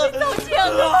怎么会造这样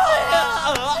的孽呀，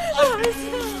儿子？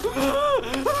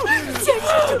坚持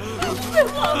住，别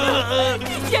忘了，你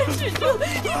坚持住，一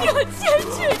定要坚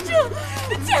持住，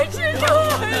坚持住，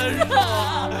儿子。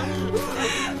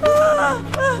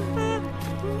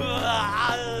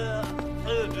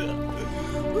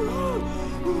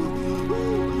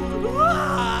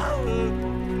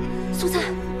苏灿。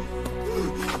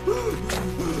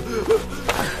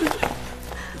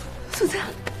苏灿，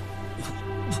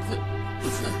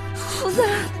苏灿，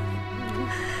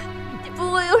你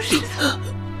不会有事的。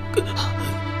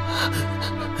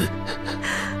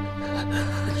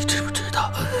你知不知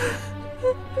道，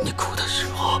你哭的时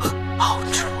候抱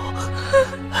着我？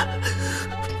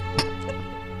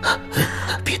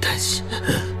别担心，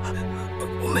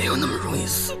我没有那么容易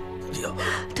死掉。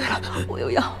对了，我有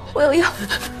药，我有药。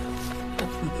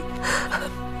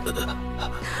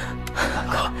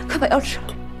快把药吃了。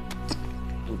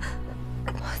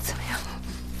怎么样？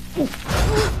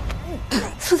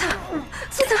苏灿，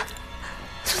苏灿，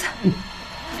苏灿，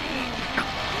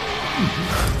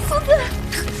苏灿，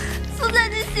苏灿，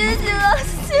你醒醒了，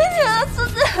醒醒了，苏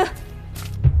灿！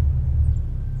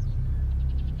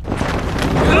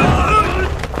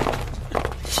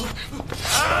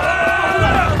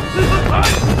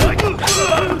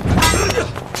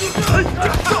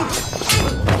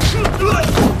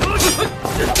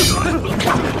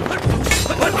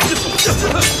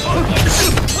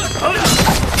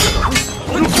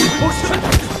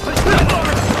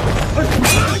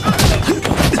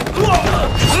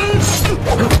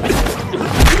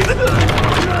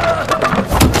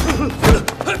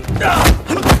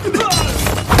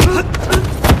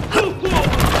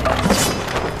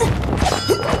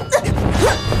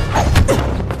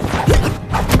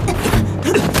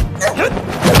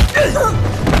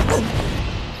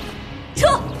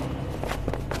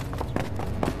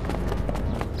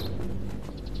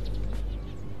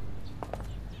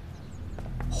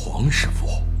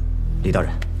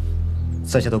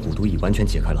在下的蛊毒已完全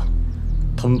解开了，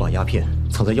他们把鸦片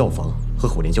藏在药房和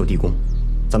火莲教地宫，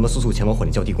咱们速速前往火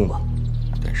莲教地宫吧。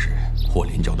但是火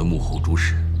莲教的幕后主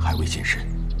使还未现身，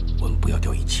我们不要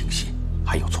掉以轻心，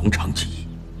还要从长计议。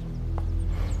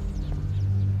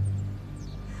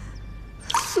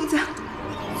苏家，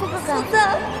苏哥哥，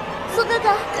苏哥哥，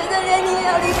难道连你也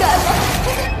要离开吗？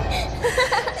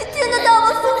你听得到吗，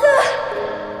苏哥？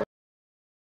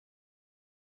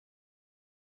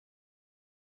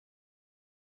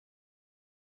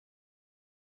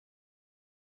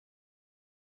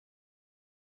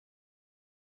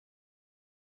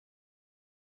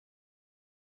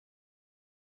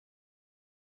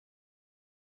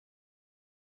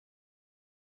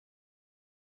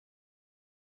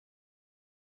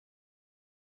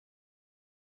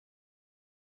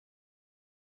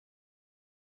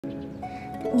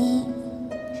你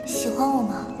喜欢我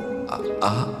吗？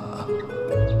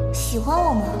喜欢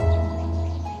我吗？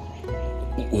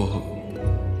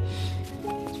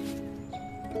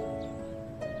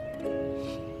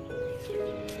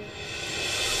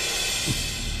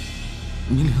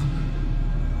明玲，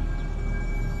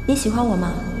你喜欢我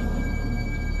吗？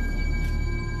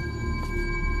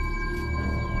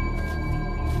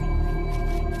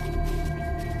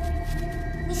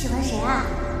你喜欢谁啊？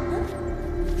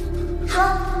说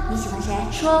你喜欢谁？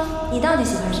说你到底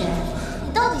喜欢谁？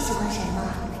你到底喜欢谁呢？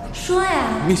说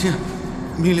呀！明心，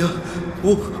明玲，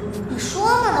你说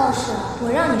嘛倒是，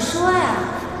我让你说呀，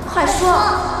快说！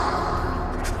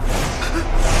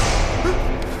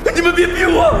你们别逼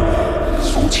我！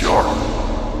苏乞儿，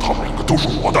他们两个都是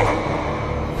我的。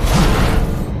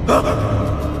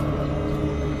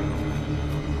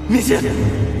明心，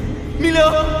明玲，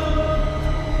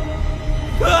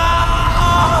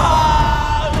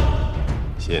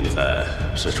现在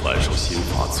是传授心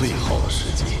法最好的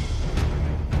时机，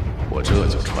我这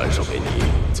就传授给你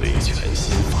醉拳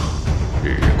心法：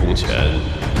日日攻拳，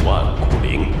万古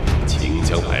灵，清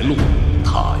江白鹿，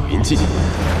踏云进，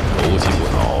柔筋不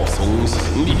倒松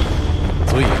行力，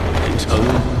最有人称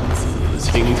紫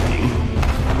蜻蜓，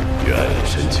远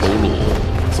身秋落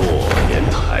坐莲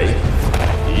台，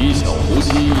一小呼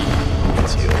吸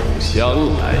酒香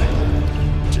来，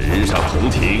直上铜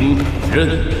庭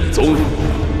任你宗，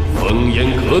烽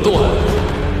烟隔断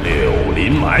柳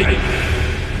林埋。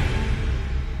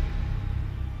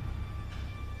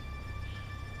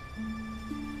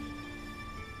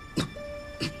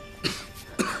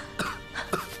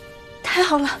太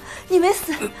好了，你没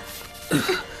死。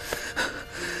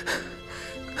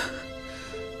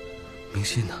明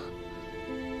心呢？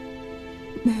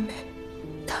妹妹，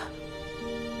她……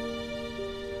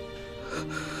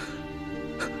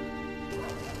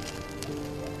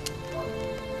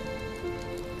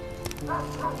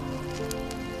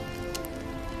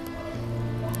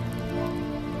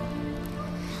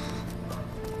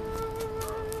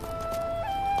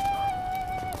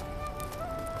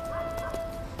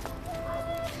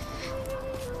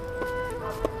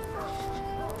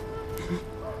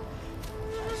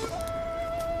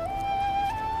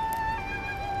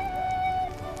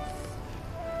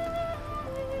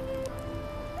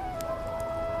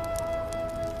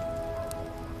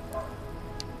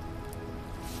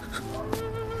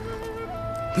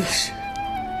明心，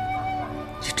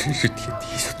你真是天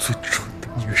底下最蠢的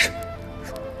女人。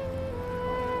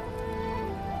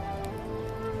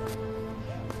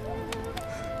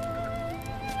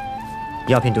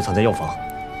鸦片就藏在药房。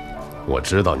我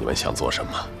知道你们想做什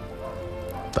么，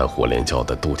但火莲教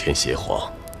的渡天邪皇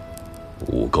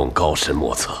武功高深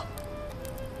莫测。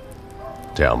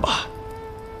这样吧，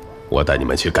我带你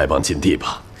们去丐帮禁地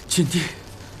吧。禁地？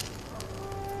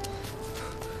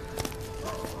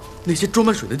那些装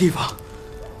满水的地方？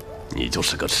你就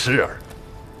是个痴儿。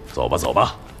走吧，走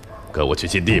吧，跟我去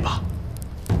禁地吧。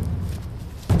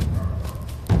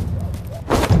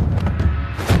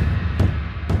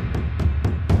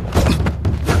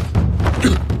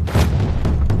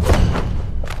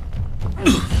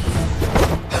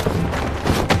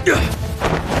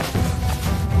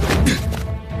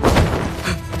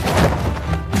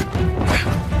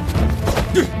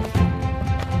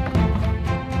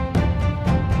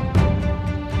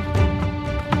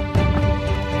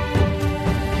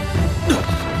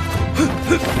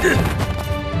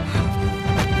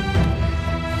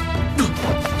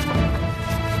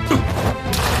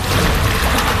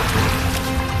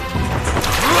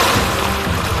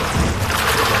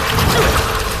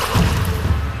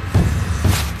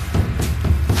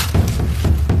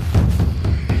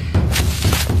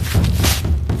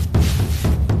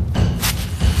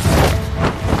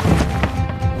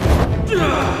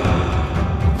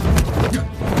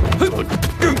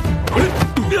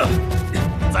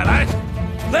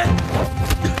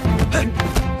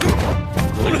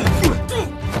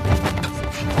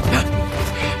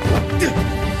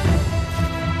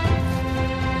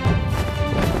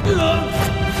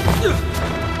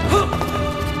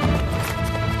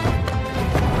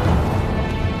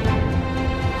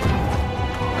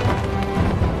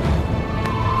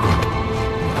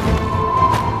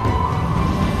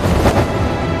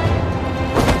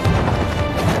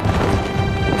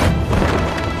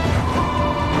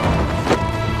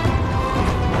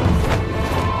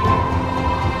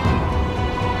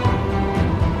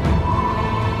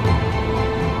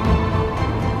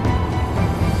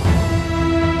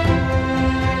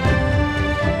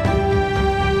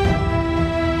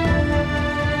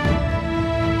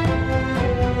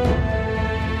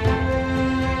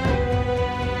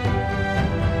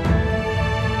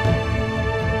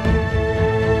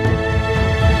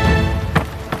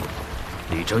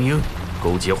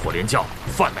勾结火莲教，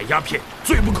贩卖鸦片，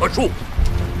罪不可恕。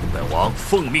本王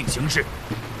奉命行事，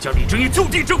将李正义就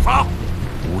地正法。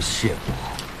诬陷我！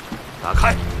打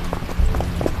开！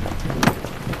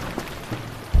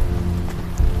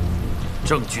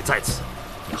证据在此，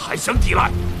你还想抵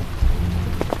赖？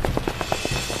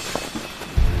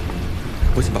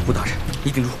我先保护大人，你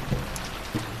顶住。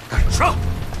大人，上！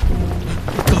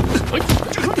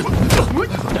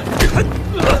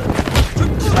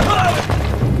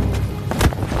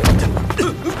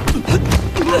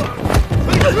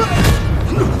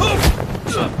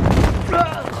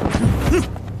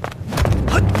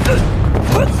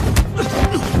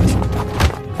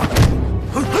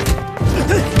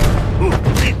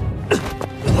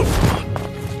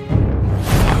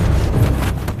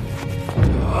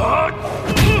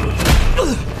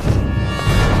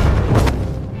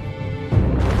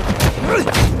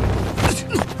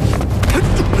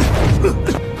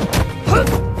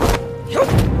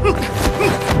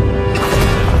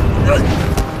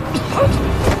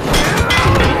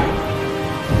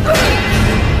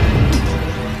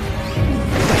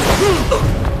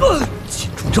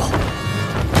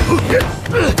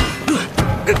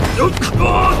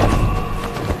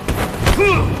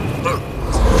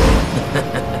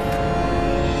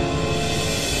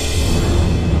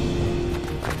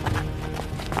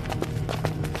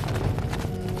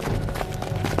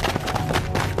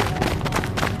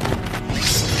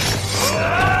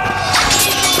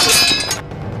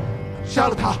杀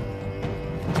了他！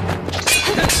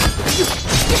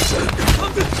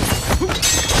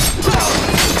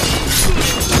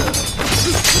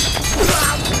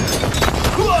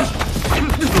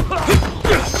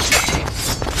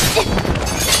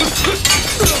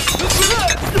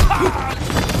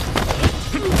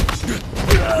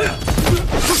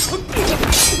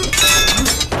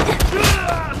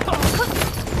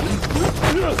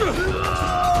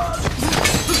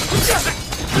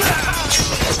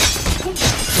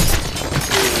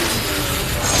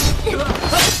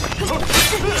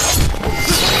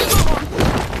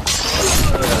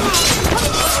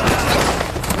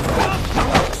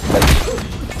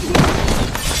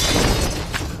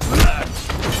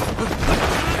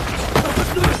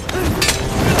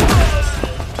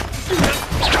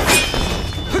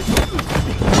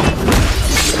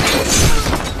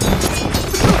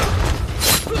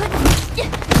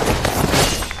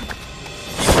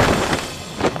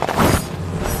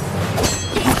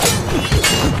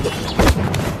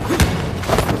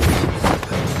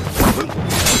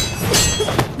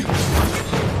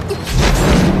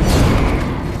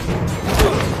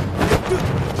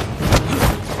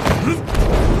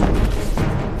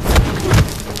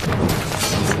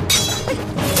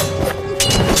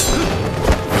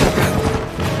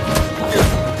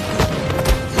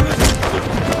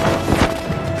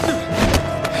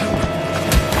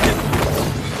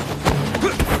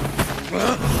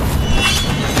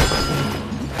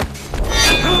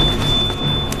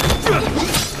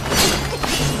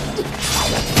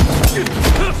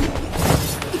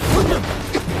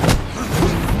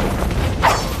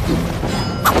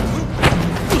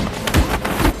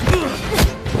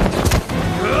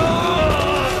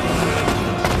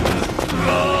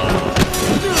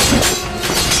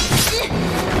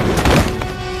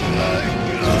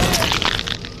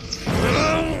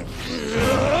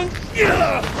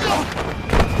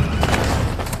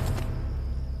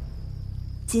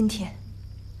今天，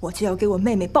我就要给我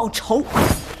妹妹报仇。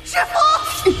师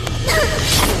父。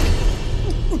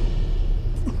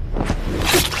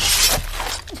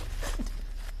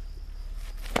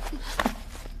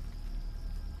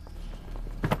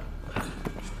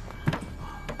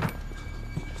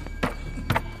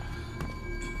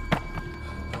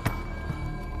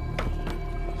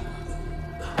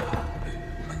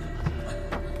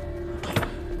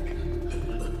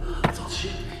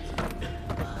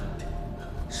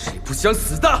不想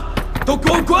死的，都给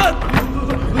我滚！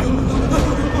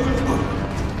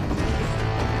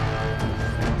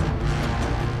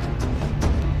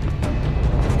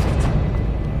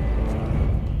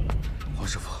黄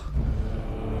师傅，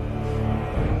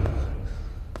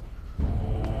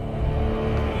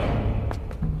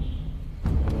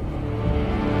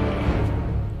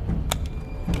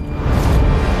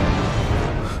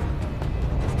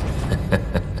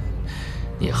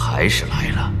你还是来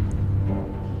了。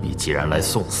你既然来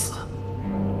送死，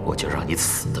我就让你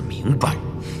死得明白。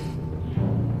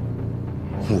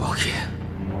穆王爷，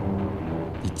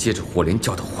你借着火莲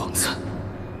教的幌子，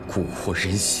蛊惑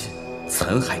人心，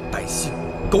残害百姓，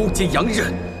勾结洋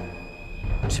人，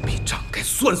这笔账该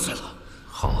算算了。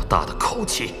好大的口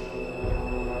气！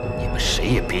你们谁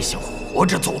也别想活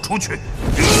着走出去！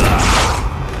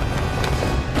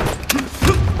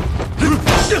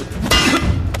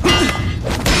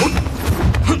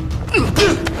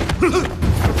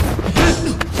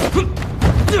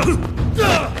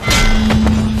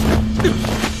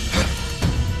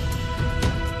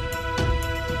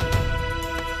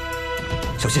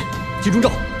小心，金钟罩！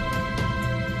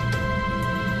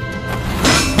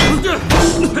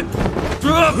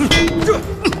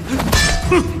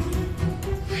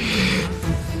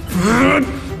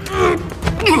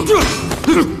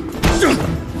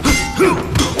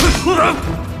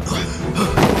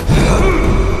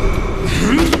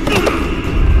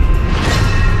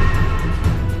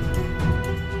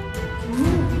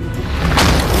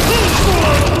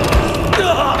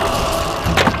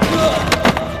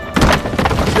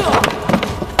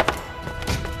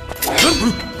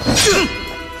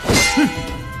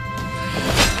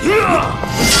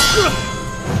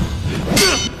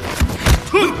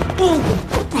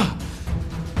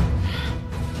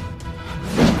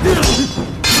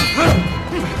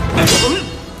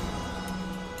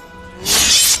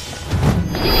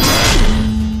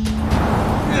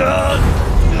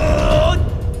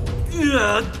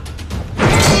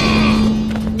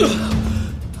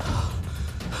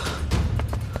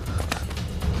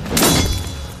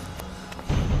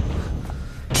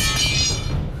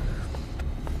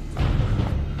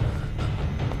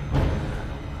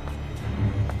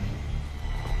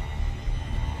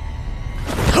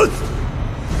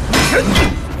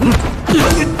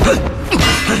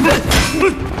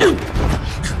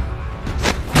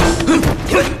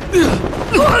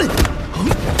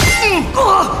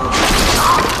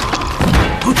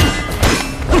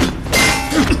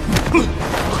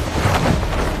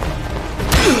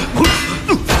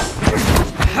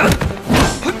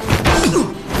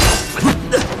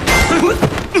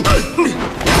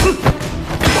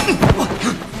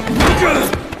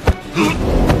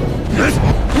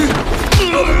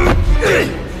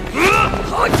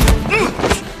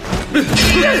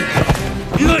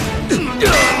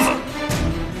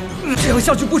这样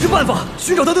下去不是办法，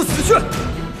寻找他的死穴。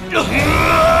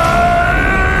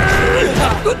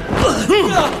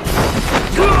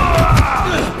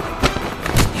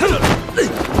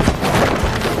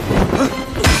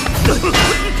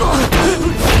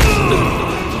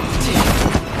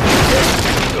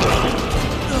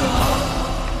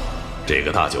这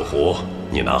个大酒壶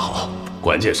你拿好，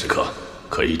关键时刻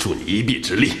可以助你一臂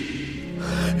之力。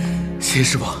谢谢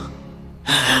师傅。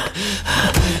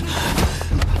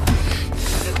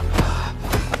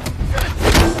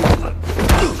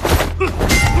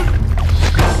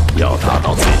要达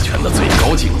到醉拳的最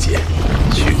高境界，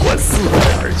去观四面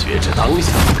而觉之当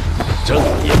下，正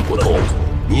念不动，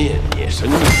念念生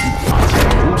灭，法界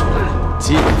流转，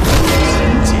尽心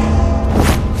界。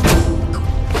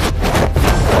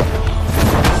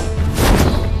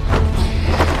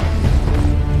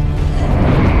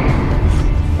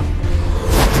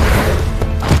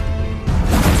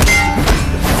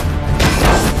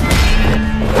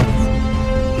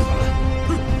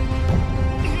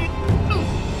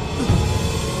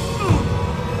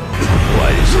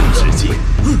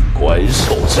观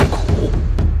受之苦，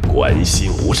观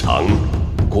心无常，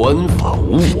观法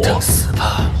无我，等死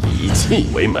吧！以气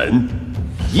为门，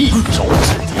一手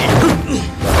制敌。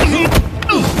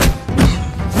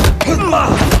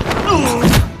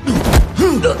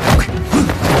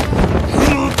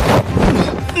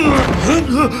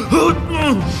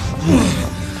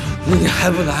你还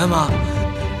不来吗？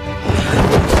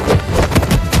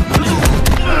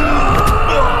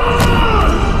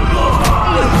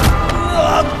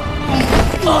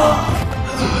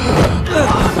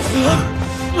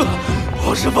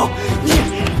黄师傅，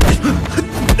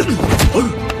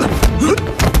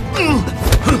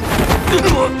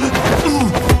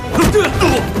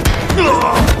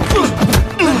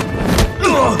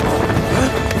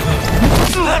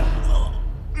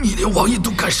你连王爷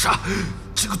都敢杀，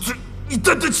这个罪你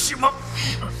担得起吗？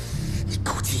你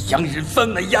勾结洋人贩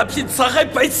卖鸦片，残害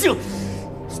百姓，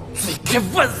罪该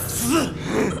万死！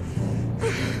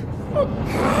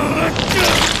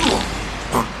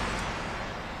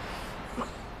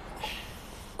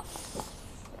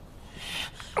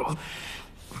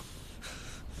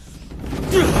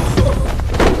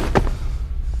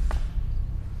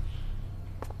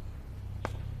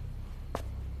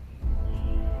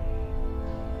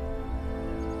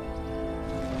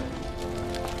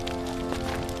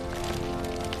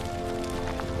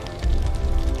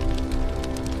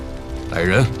来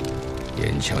人，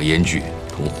严枪严锯，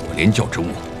同火莲教之物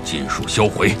尽数销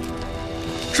毁。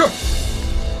是。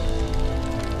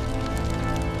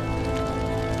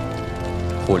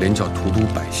火莲教荼毒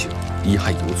百姓，贻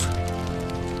害犹存，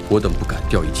我等不敢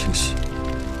掉以轻心。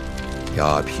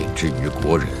鸦片之于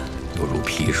国人，犹如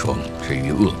砒霜之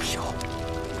于恶殍，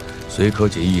虽可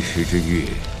解一时之欲，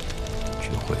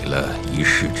却毁了一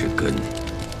世之根。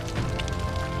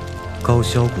高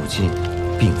销故尽，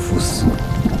病夫死，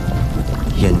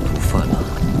烟毒泛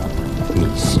滥。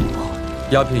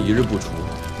鸦片一日不除，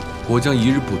国将一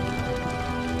日不鲁。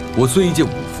我虽一介武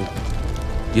夫，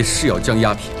也誓要将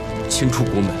鸦片清出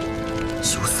国门，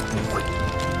九死不悔。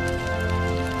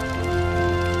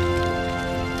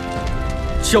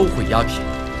销毁鸦片，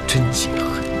真解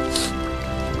恨。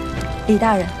李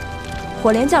大人，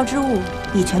火莲教之物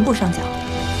已全部上缴。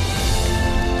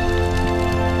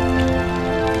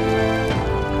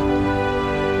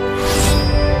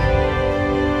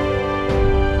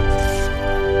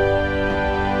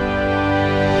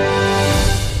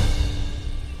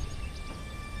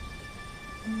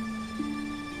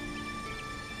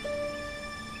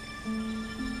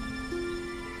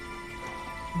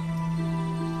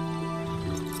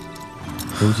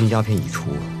如今鸦片已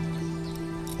除，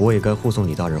我也该护送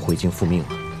李大人回京复命了。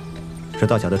这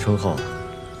大侠的称号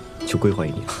就归还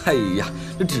于你了。哎呀，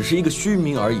这只是一个虚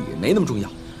名而已，没那么重要。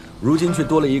如今却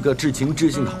多了一个至情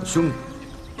至性的好兄弟。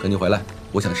等你回来，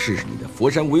我想试试你的佛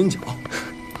山无影脚。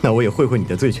那我也会你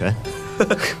的醉拳。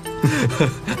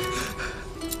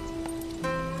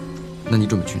那你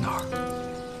准备去哪儿？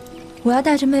我要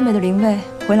带着妹妹的灵位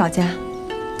回老家，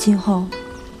今后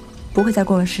不会再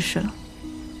过问世事了。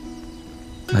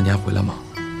那你还回来吗？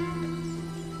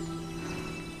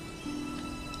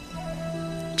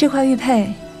这块玉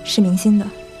佩是明心的，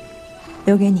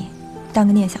留给你，当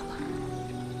个念想吧。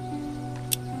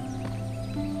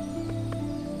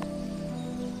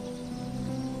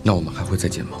那我们还会再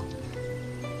见吗？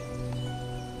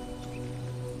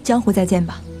江湖再见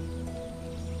吧。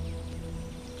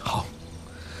好，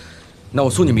那我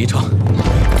送你们一程。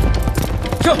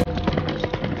上！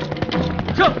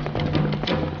上！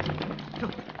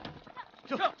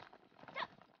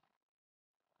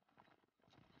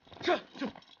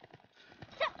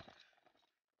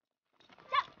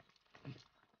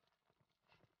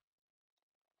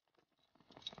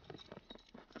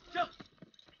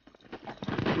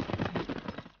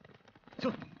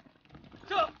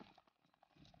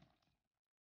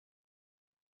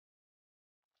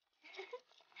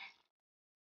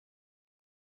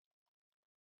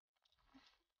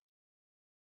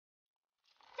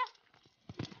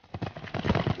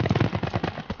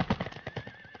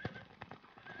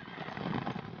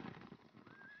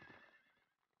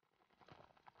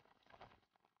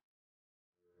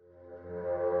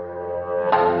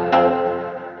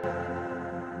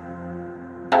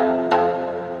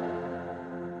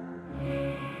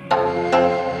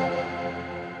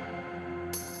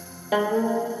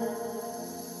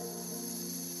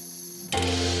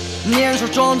年少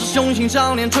壮志雄心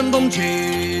少年春风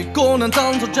起，国难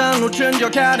当头战路，拳脚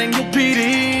开天有霹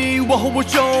雳。我和我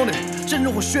兄弟深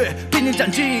入虎穴，披荆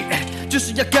斩棘，就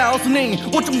是要告诉你，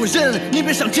我中国人，你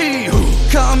别想气。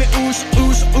Call me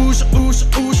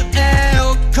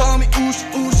 50，Call me 50，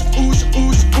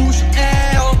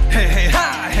嘿嘿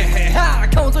哈，嘿嘿哈，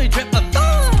看我这一拳耳刀，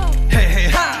嘿嘿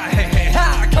哈，嘿嘿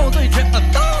哈，看我这一拳耳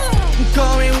刀。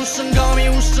Call me 50，Call me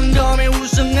 50，Call me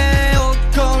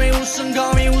 50，Call me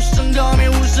 50，Call me 50，Call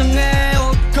me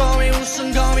 50，Call me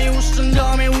 50，Call me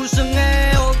 50，Call me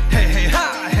 50，嘿嘿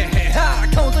哈，嘿嘿哈，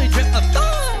看我这一拳耳刀。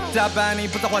打败你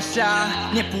不在话下，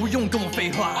你也不用跟我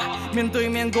废话。面对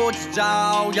面过几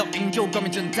招，要赢就光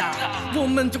明正大。我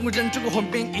们中国人中国混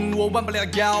兵，赢我忘不了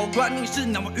腰。管你是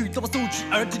哪位宇宙吧，苏乞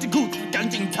儿这件裤子赶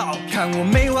紧套。看我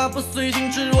没话不随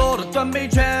心吃我的断背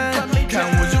拳，看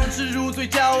我如痴如醉，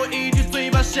叫我一句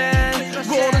嘴巴咸。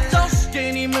我的招式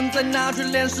给你们再拿去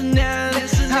练10年，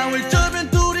捍卫这片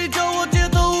土地，叫我街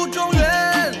头无中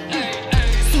原。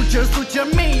苏乞儿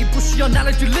命不需要拿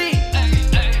来举例。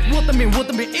我的名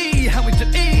义，捍卫正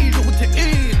义，如虎铁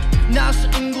翼。那是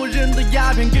英国人的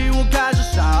鸦片给我开始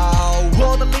烧，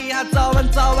我的厉害早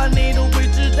晚你都会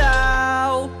知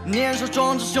道。年少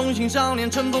壮志雄心少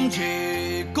年春风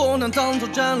起，国难当头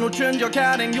战路，拳脚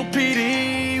开天有霹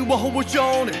雳。我和我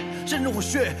兄弟深入虎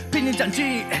穴，披荆斩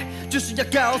棘，就是要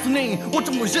告诉你，我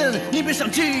中国人，你别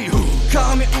想气。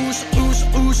Call me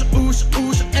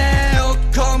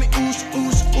 50，Call me 50，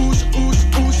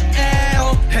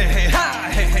嘿嘿哈，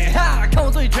嘿嘿哈，看我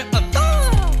这一拳耳刀，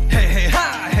嘿嘿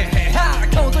哈，嘿嘿哈，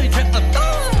看我这一拳耳刀。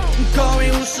Call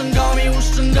me 50，Call me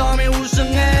 50，Call me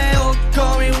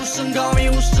 50，Call me 50，Call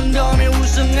me 50，Call me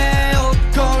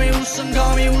 50，Call me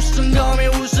 50，Call me 50，Call me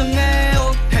 50。